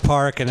it out of the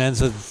park and ends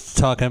with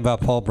talking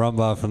about Paul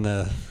Brumbaugh from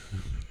the...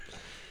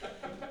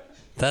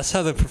 That's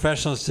how the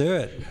professionals do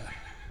it.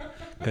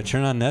 Go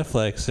turn on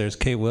Netflix. There's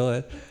Kate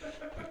Willett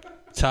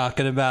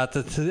talking about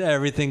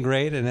everything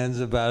great and ends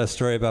about a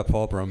story about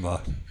Paul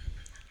Brumbaugh.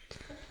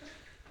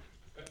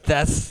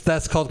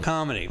 That's called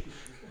comedy.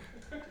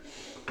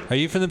 Are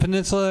you from the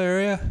Peninsula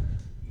area?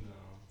 No.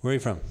 Where are you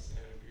from?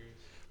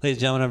 Ladies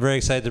and gentlemen, I'm very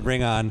excited to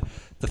bring on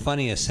the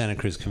funniest Santa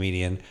Cruz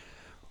comedian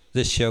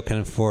this show can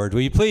afford.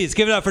 Will you please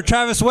give it up for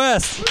Travis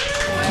West?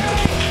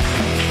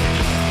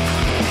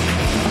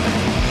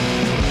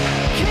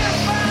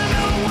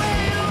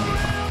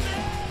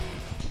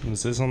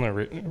 Is this on the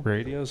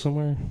radio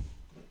somewhere?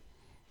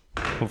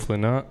 Hopefully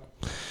not.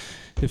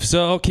 If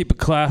so, keep it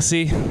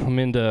classy. I'm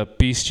into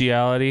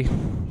bestiality.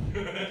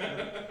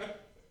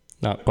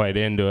 Not quite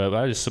into it,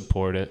 but I just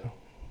support it.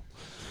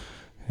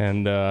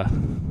 And,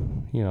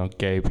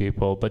 gay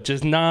people, but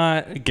just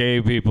not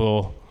gay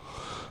people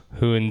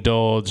who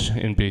indulge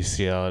in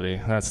bestiality.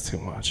 That's too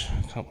much.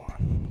 Come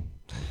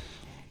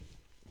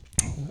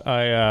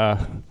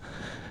on.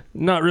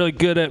 Not really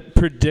good at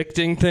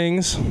predicting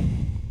things.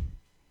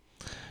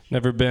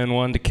 Never been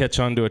one to catch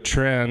on to a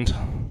trend.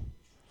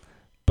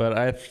 But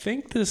I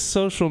think this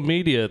social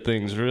media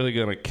thing's really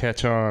gonna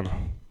catch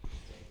on.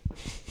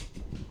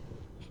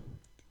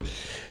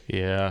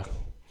 Yeah,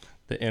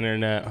 the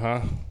internet,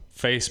 huh?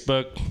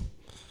 Facebook,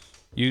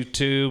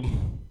 YouTube,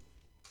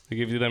 they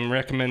give you them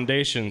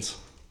recommendations.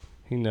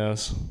 He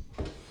knows.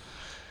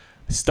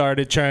 I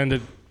started trying to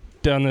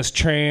down this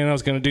train. I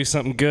was gonna do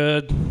something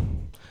good.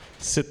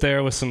 Sit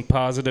there with some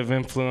positive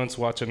influence,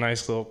 watch a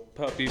nice little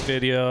puppy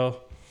video.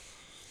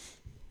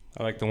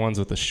 I like the ones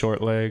with the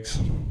short legs.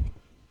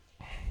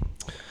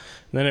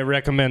 Then it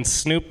recommends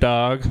Snoop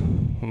Dogg.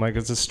 I'm like,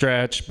 it's a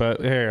stretch, but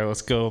here,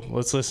 let's go.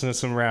 Let's listen to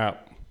some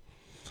rap.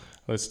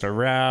 Listen to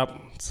rap.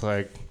 It's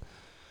like,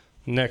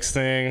 next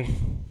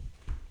thing,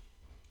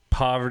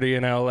 poverty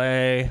in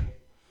LA.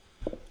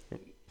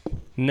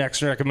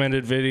 Next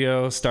recommended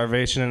video,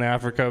 starvation in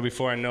Africa.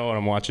 Before I know it,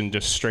 I'm watching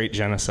just straight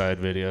genocide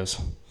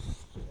videos.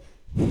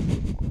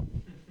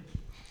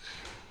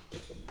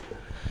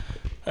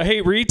 I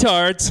hate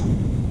retards.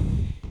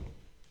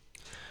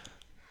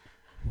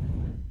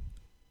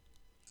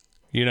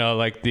 You know,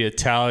 like the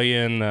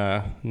Italian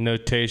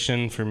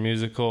notation for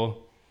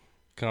musical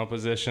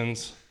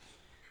compositions.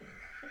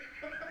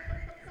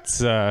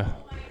 It's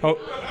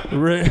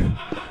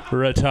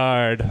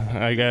retard,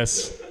 I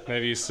guess.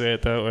 Maybe you say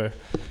it that way.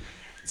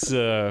 It's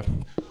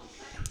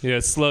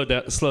it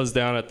slows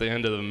down at the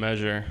end of the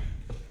measure.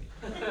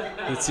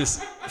 It's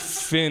just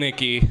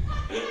finicky.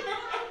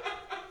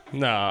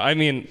 No, I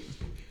mean,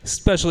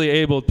 especially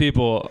abled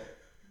people,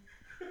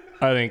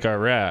 I think are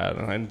rad.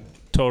 I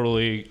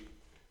totally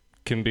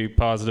can be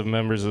positive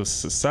members of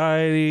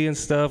society and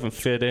stuff and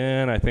fit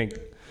in. I think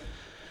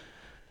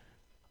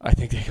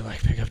they can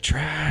like pick up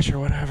trash or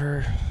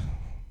whatever.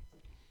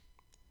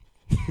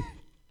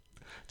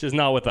 Just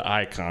not with the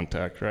eye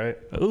contact, right?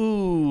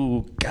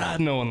 Ooh, God,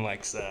 no one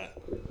likes that.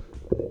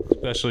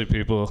 Especially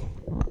people.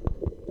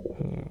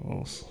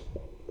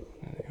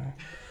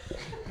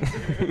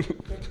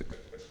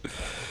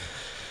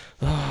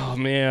 Oh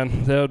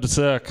man, that would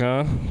suck,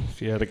 huh?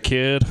 If you had a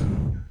kid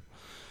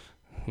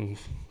and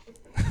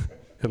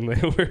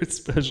they were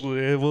especially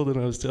able and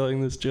I was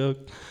telling this joke.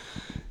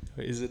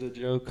 Is it a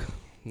joke?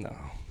 No.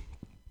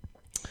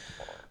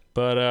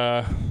 But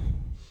I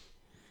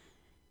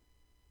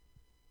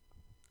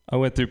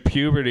went through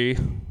puberty a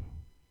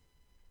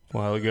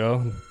while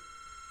ago.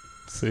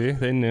 See,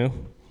 they knew.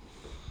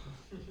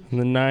 In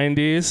the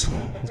 90s,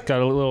 got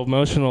a little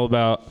emotional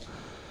about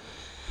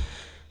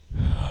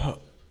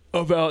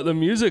the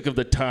music of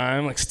the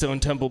time, like Stone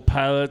Temple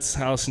Pilots,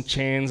 Alice in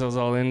Chains. I was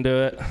all into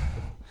it.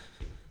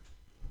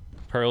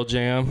 Pearl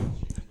Jam.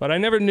 But I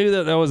never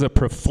knew that was a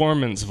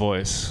performance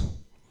voice.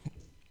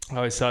 I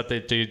always thought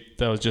that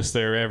was just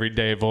their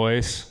everyday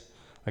voice.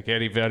 Like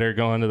Eddie Vedder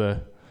going to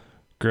the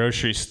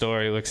grocery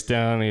store, he looks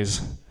down,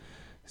 he's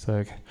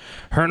like,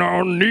 and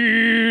I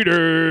needed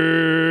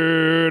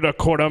a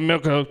quart of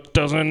milk, a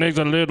dozen eggs,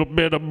 a little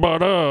bit of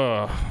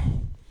butter.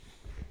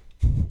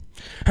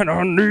 And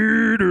I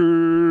needed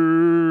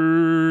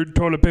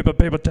toilet paper,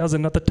 paper towels,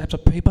 and other types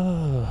of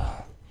paper.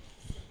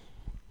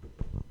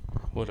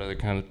 What other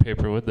kind of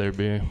paper would there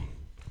be?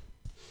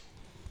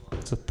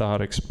 It's a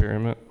thought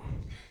experiment.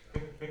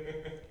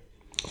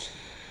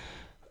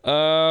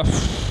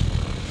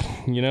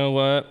 You know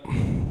what?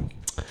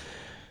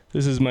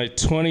 This is my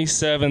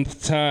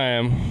 27th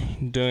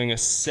time doing a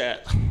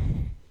set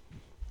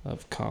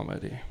of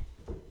comedy.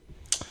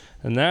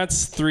 And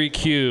that's 3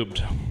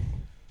 cubed.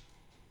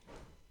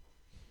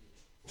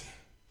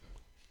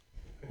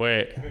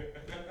 Wait.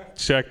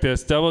 Check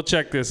this. Double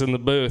check this in the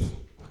booth.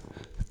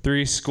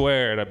 3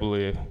 squared, I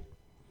believe.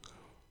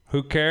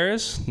 Who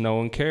cares? No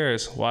one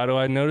cares. Why do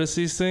I notice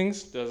these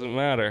things? Doesn't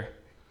matter.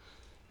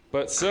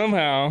 But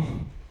somehow,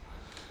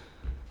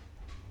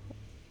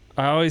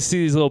 I always see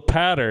these little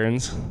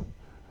patterns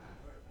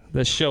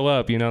that show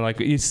up, you know, like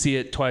you see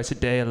it twice a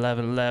day,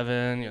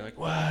 11:11. You're like,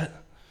 what?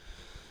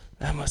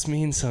 That must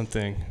mean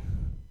something.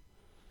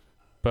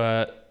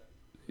 But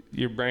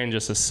your brain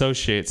just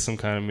associates some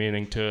kind of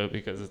meaning to it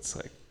because it's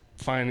like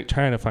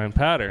trying to find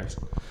patterns.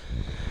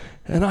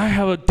 And I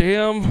have a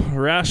damn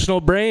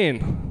rational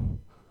brain.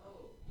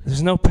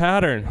 There's no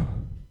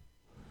pattern.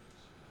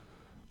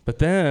 But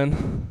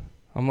then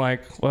I'm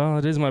like, well,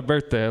 it is my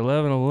birthday,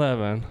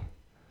 11/11.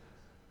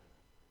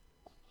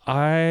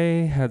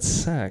 I had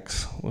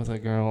sex with a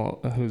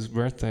girl whose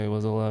birthday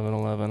was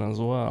 11/11 as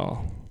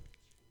well.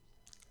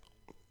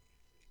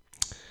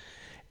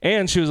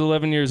 And she was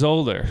 11 years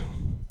older.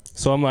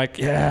 So I'm like,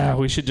 yeah,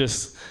 we should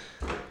just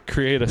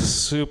create a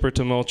super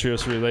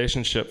tumultuous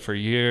relationship for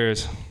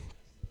years.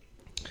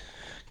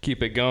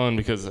 Keep it going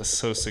because it's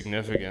so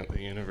significant,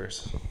 the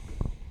universe.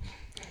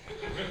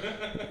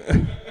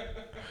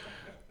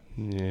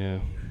 Yeah.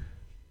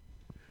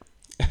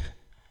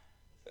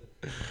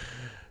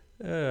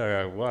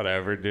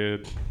 Whatever,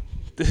 dude.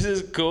 This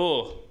is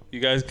cool.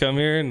 You guys come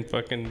here and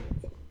fucking...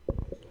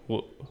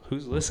 Well,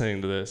 who's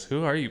listening to this?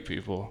 Who are you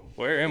people?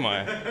 Where am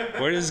I?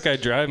 Where does this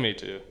guy drive me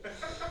to?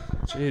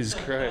 Jesus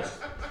Christ.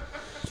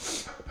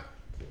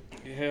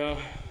 Yeah.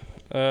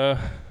 All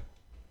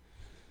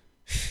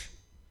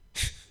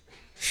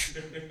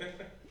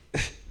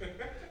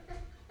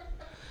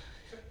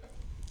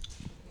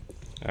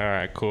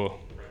right, cool.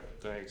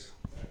 Thanks.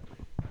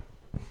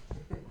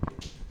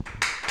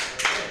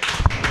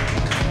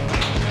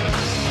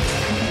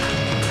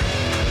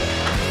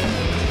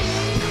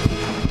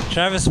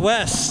 Travis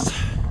West.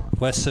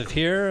 West of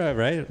here,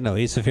 right? No,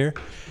 east of here.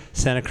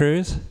 Santa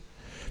Cruz.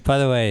 By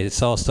the way,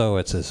 it's all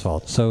Stowitz's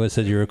fault. Stowitz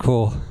said you were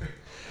cool.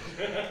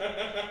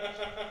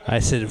 I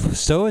said,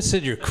 Stowitz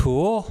said you're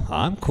cool?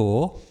 I'm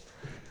cool.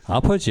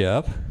 I'll put you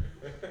up.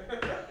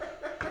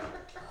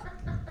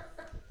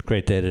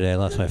 Great day today. I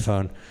lost my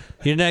phone.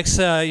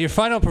 Your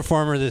final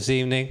performer this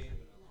evening.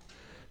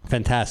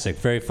 Fantastic.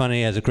 Very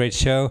funny. Has a great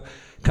show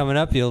coming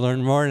up. You'll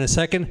learn more in a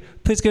second.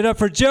 Please give it up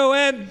for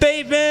Joanne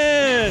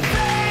Bateman.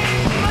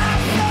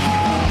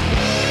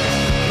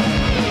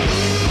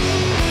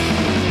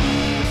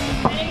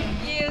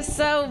 Thank you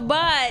so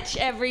much,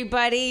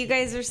 everybody. You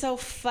guys are so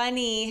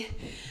funny.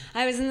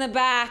 I was in the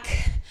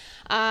back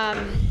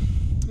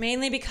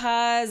mainly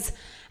because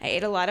I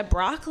ate a lot of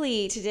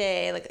broccoli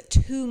today, like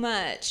too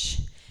much.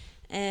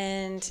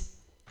 And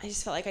I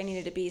just felt like I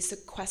needed to be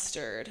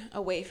sequestered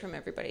away from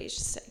everybody,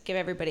 just to give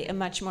everybody a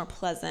much more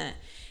pleasant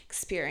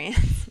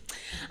experience.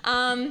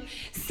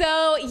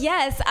 So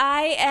yes,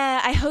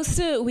 I host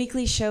a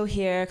weekly show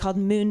here called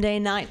Moonday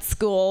Night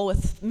School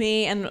with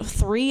me and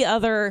 3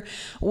 other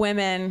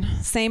women,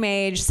 same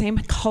age, same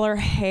color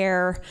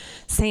hair,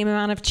 same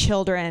amount of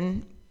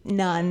children.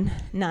 None.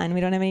 We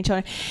don't have any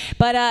children,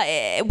 but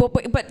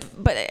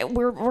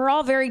we're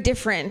all very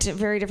different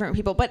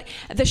people. But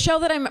the show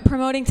that I'm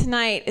promoting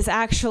tonight is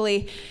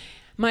actually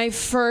my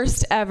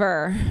first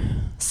ever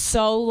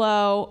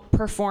solo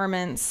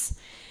performance.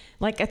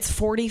 Like, it's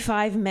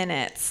 45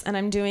 minutes, and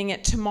I'm doing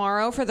it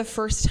tomorrow for the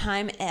first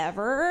time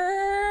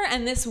ever.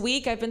 And this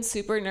week, I've been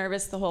super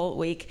nervous the whole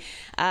week,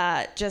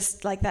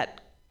 just like that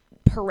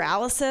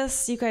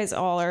paralysis. You guys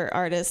all are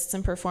artists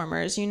and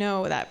performers. You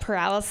know that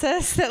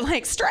paralysis that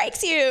like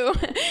strikes you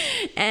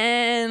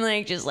and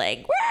like just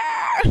like,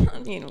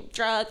 you know,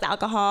 drugs,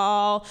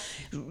 alcohol,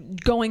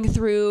 going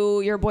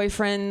through your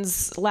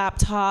boyfriend's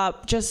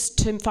laptop just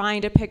to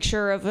find a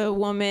picture of a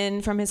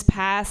woman from his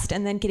past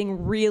and then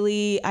getting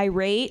really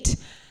irate,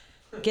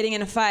 getting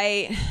in a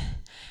fight,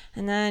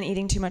 and then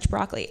eating too much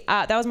broccoli.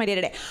 That was my day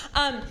today.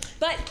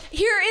 But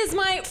here is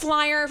my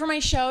flyer for my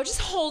show.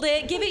 Just hold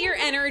it. Give it your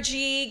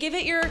energy. Give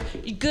it your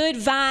good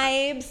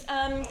vibes.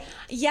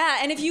 Yeah,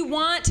 and if you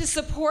want to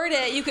support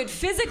it, you could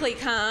physically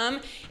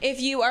come. If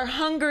you are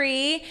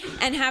hungry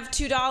and have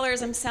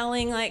 $2, I'm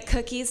selling like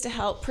cookies to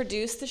help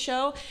produce the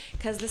show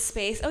because the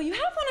space. Oh, you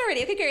have one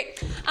already. Okay,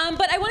 great.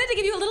 But I wanted to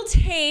give you a little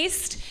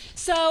taste.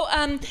 So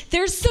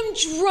there's some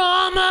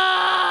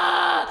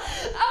drama.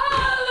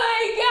 Oh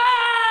my God!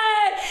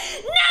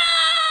 No!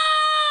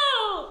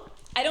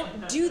 I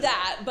don't do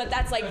that, but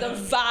that's like the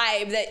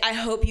vibe that I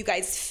hope you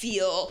guys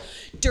feel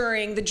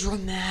during the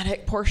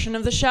dramatic portion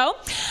of the show.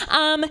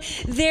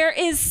 There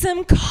is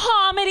some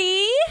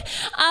comedy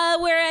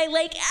where I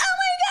like, oh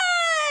my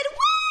God,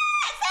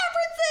 what? San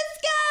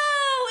Francisco!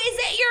 Is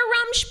it your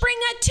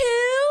Rumspringa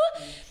too?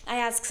 I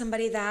asked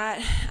somebody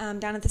that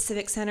down at the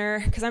Civic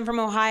Center because I'm from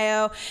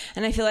Ohio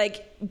and I feel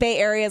like Bay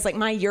Area is like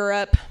my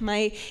Europe,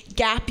 my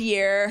gap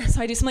year. So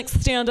I do some like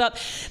stand up.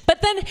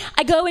 But then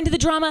I go into the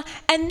drama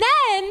and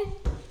then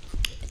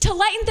to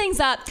lighten things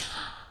up,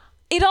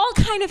 it all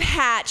kind of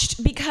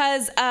hatched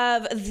because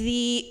of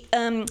the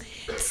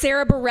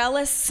Sarah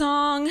Bareilles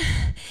song,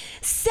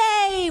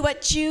 Say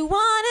What You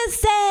Wanna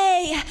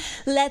Say,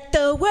 Let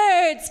the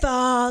Words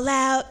Fall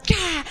Out.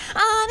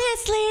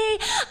 Honestly,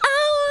 I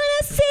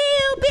wanna see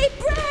you be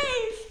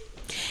brave.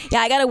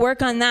 Yeah, I gotta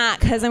work on that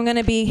because I'm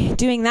gonna be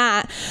doing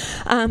that.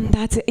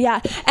 That's it,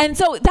 yeah. And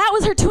so that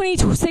was her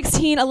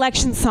 2016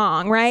 election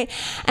song, right?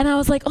 And I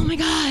was like, oh my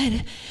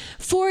God.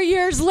 4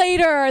 years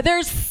later,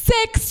 there's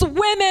 6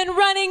 women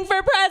running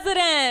for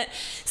president.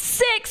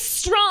 6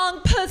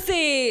 strong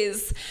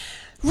pussies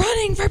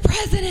running for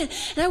president.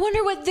 And I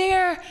wonder what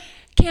their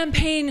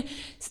campaign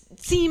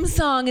theme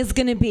song is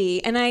going to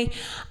be. And I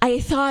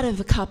thought of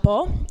a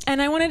couple,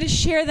 and I wanted to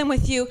share them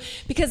with you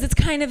because it's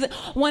kind of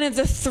one of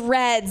the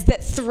threads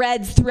that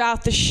threads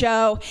throughout the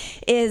show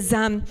is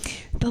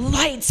the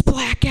lights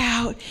black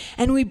out,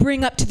 and we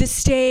bring up to the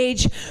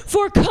stage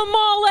for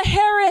Kamala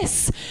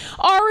Harris,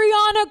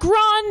 Ariana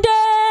Grande.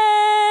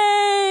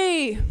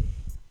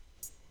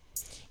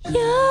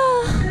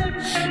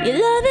 Yeah, you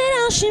love it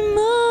how she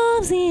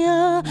moves,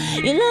 yeah.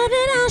 You love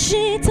it how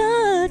she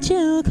touches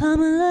you,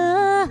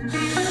 Kamala.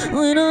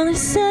 When all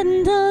is said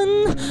and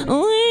done,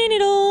 we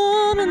need a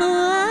woman in the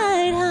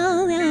White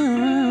House,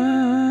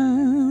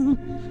 yeah.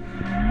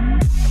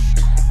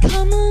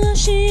 Kamala,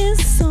 she is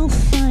so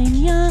fine,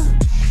 yeah.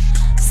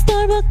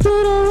 Starbucks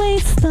through the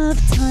waste of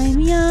time,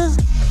 yeah.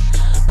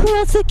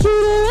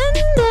 Prosecutor and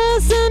the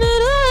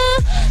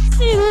senator,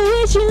 see the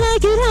way she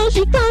like it, how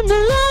she come to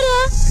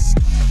letter.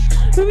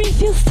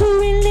 Refuse to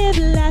relive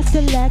last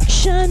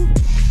election.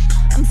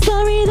 I'm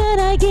sorry that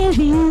I gave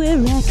you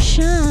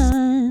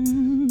erections.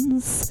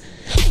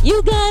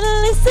 You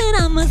gotta listen,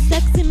 I'm a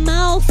sexy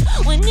mouse.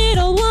 We need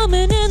a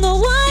woman in the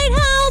White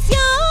House,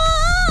 yeah.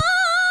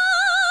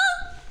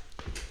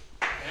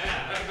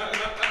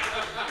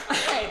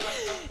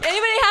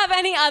 Anybody have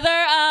any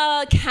other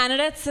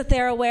candidates that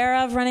they're aware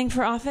of running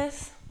for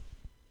office?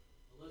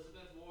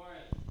 Elizabeth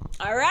Warren.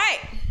 All right.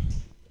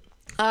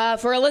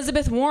 For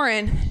Elizabeth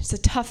Warren, it's a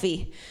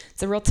toughie.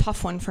 It's a real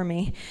tough one for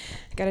me.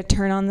 I gotta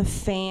turn on the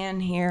fan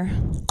here.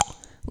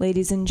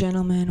 Ladies and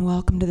gentlemen,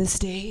 welcome to the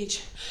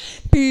stage,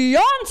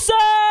 Beyonce!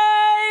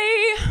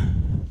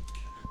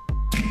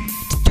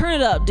 Turn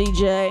it up,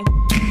 DJ.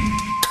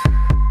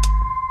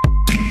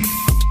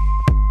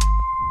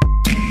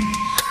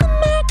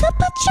 America,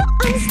 put your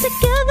arms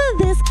together.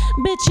 This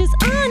bitch is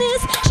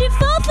honest. She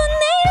fought for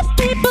native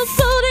people,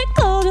 so they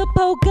called her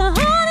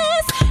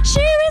Pocahontas.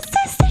 She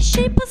resisted,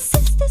 she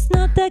persisted. It's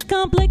not that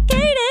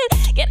complicated.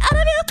 Get out of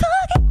your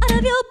car, get out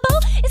of your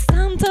boat. It's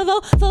time to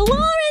vote for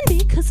Warren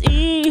because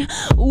he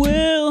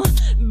will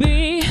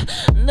be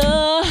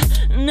the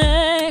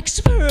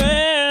next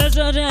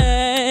president.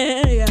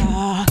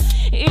 Yeah,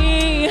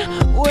 he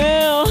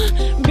will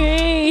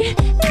be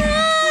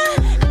the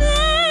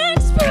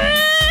next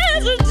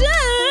president.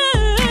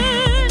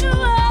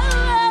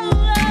 Whoa.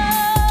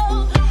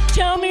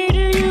 Tell me, do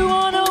you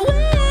wanna win?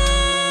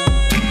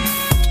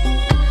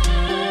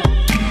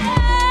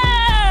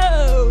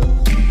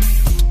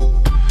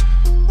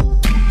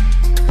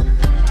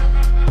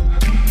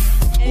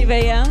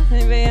 Anybody else?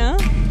 Anybody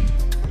else?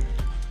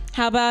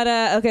 How about,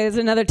 okay, there's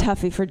another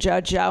toughie for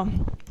JoJo.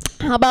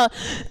 How about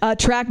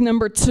track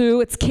number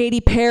 2? It's Katy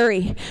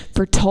Perry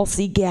for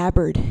Tulsi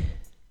Gabbard.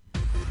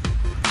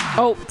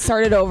 Oh,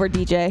 start it over,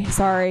 DJ.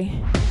 Sorry.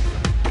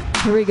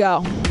 Here we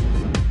go.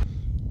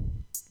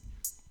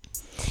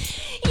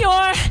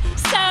 You're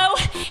so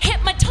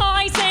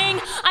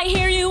hypnotizing. I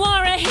hear you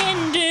are a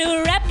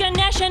Hindu, Rep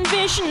Ganesh and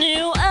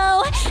Vishnu.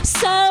 Oh,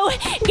 so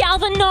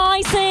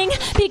galvanizing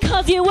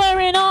because you were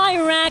in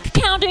Iraq,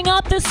 counting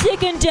up the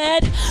sick and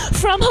dead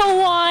from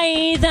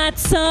Hawaii.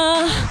 That's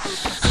a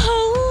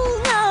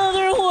whole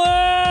other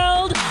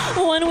world.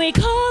 When we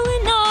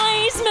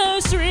colonized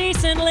most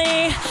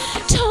recently,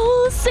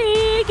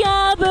 Tulsi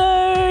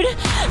Gabbard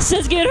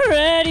says, get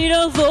ready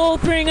to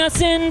vote, bring us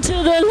into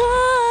the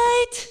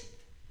light.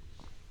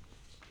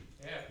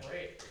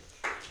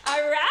 All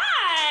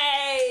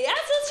right. Yeah,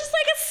 so it's just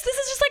like this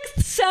is just like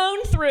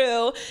sewn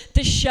through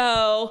the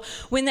show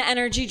when the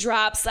energy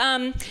drops.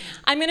 I'm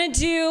gonna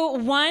do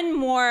one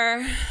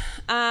more.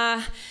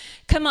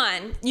 Come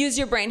on, use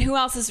your brain. Who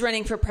else is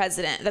running for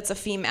president? That's a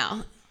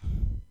female.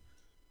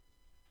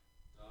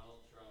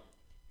 Donald Trump.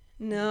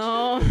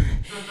 No,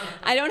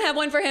 I don't have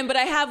one for him, but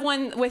I have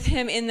one with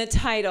him in the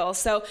title.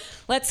 So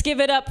let's give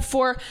it up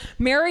for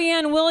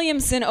Marianne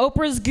Williamson,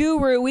 Oprah's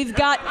guru. We've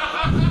got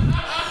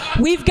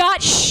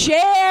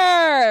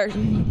Cher.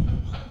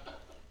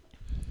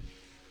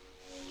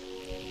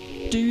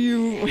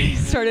 Wait,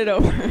 start it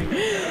over.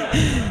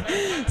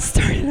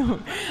 Start it over.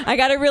 I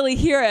gotta really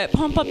hear it.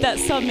 Pump up that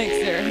sub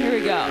mixer. Here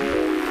we go.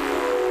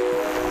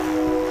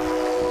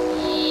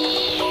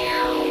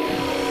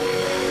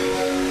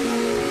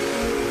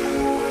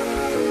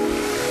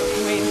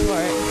 Waiting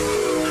for it.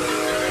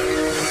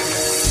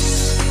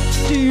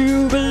 Do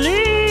you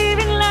believe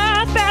in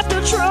life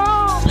after Trump?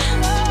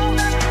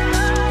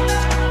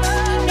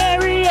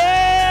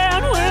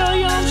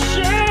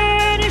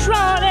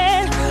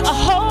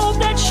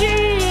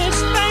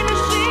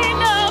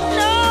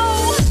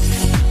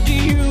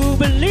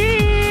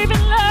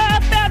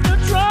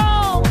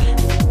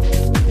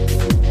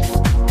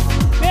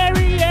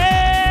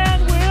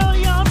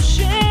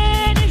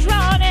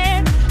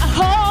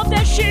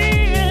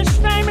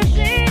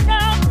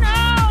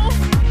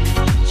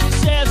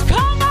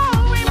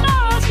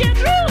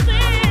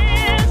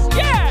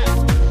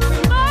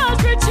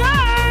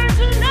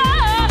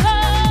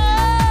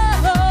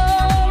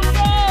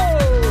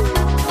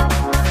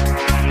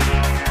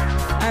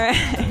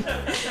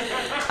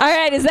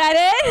 Is that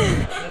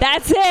it?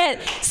 That's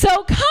it. So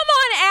come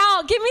on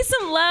out. Give me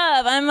some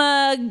love.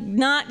 I'm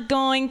not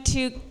going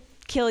to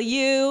kill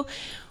you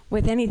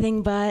with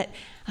anything but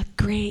a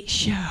great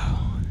show.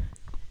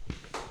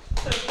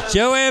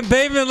 Joanne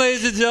Bateman,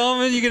 ladies and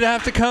gentlemen, you're going to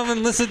have to come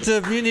and listen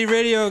to Mutiny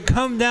Radio.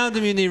 Come down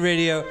to Mutiny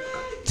Radio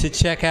to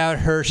check out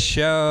her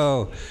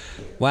show.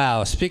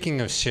 Wow,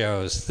 speaking of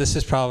shows, this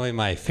is probably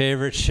my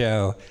favorite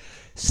show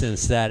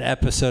since that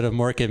episode of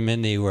Mork and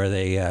Mindy where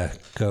they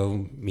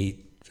go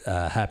meet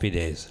Happy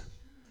Days.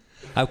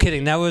 I'm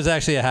kidding. That was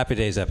actually a Happy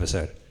Days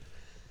episode.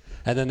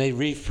 And then they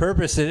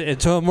repurposed it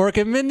into a Mork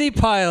and Mindy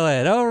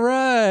pilot. All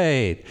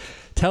right.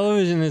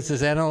 Television is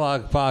this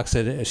analog box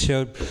that it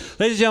showed.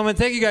 Ladies and gentlemen,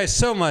 thank you guys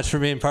so much for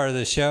being part of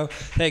this show.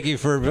 Thank you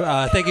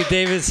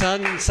David's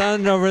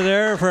son over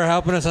there for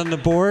helping us on the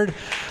board.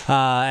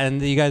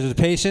 And you guys with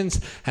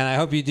patience. And I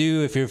hope you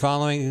do, if you're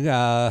following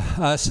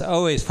us,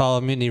 always follow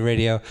Mutiny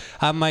Radio.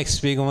 I'm Mike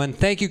Spiegelman.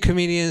 Thank you,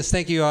 comedians.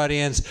 Thank you,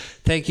 audience.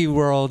 Thank you,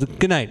 world.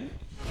 Good night.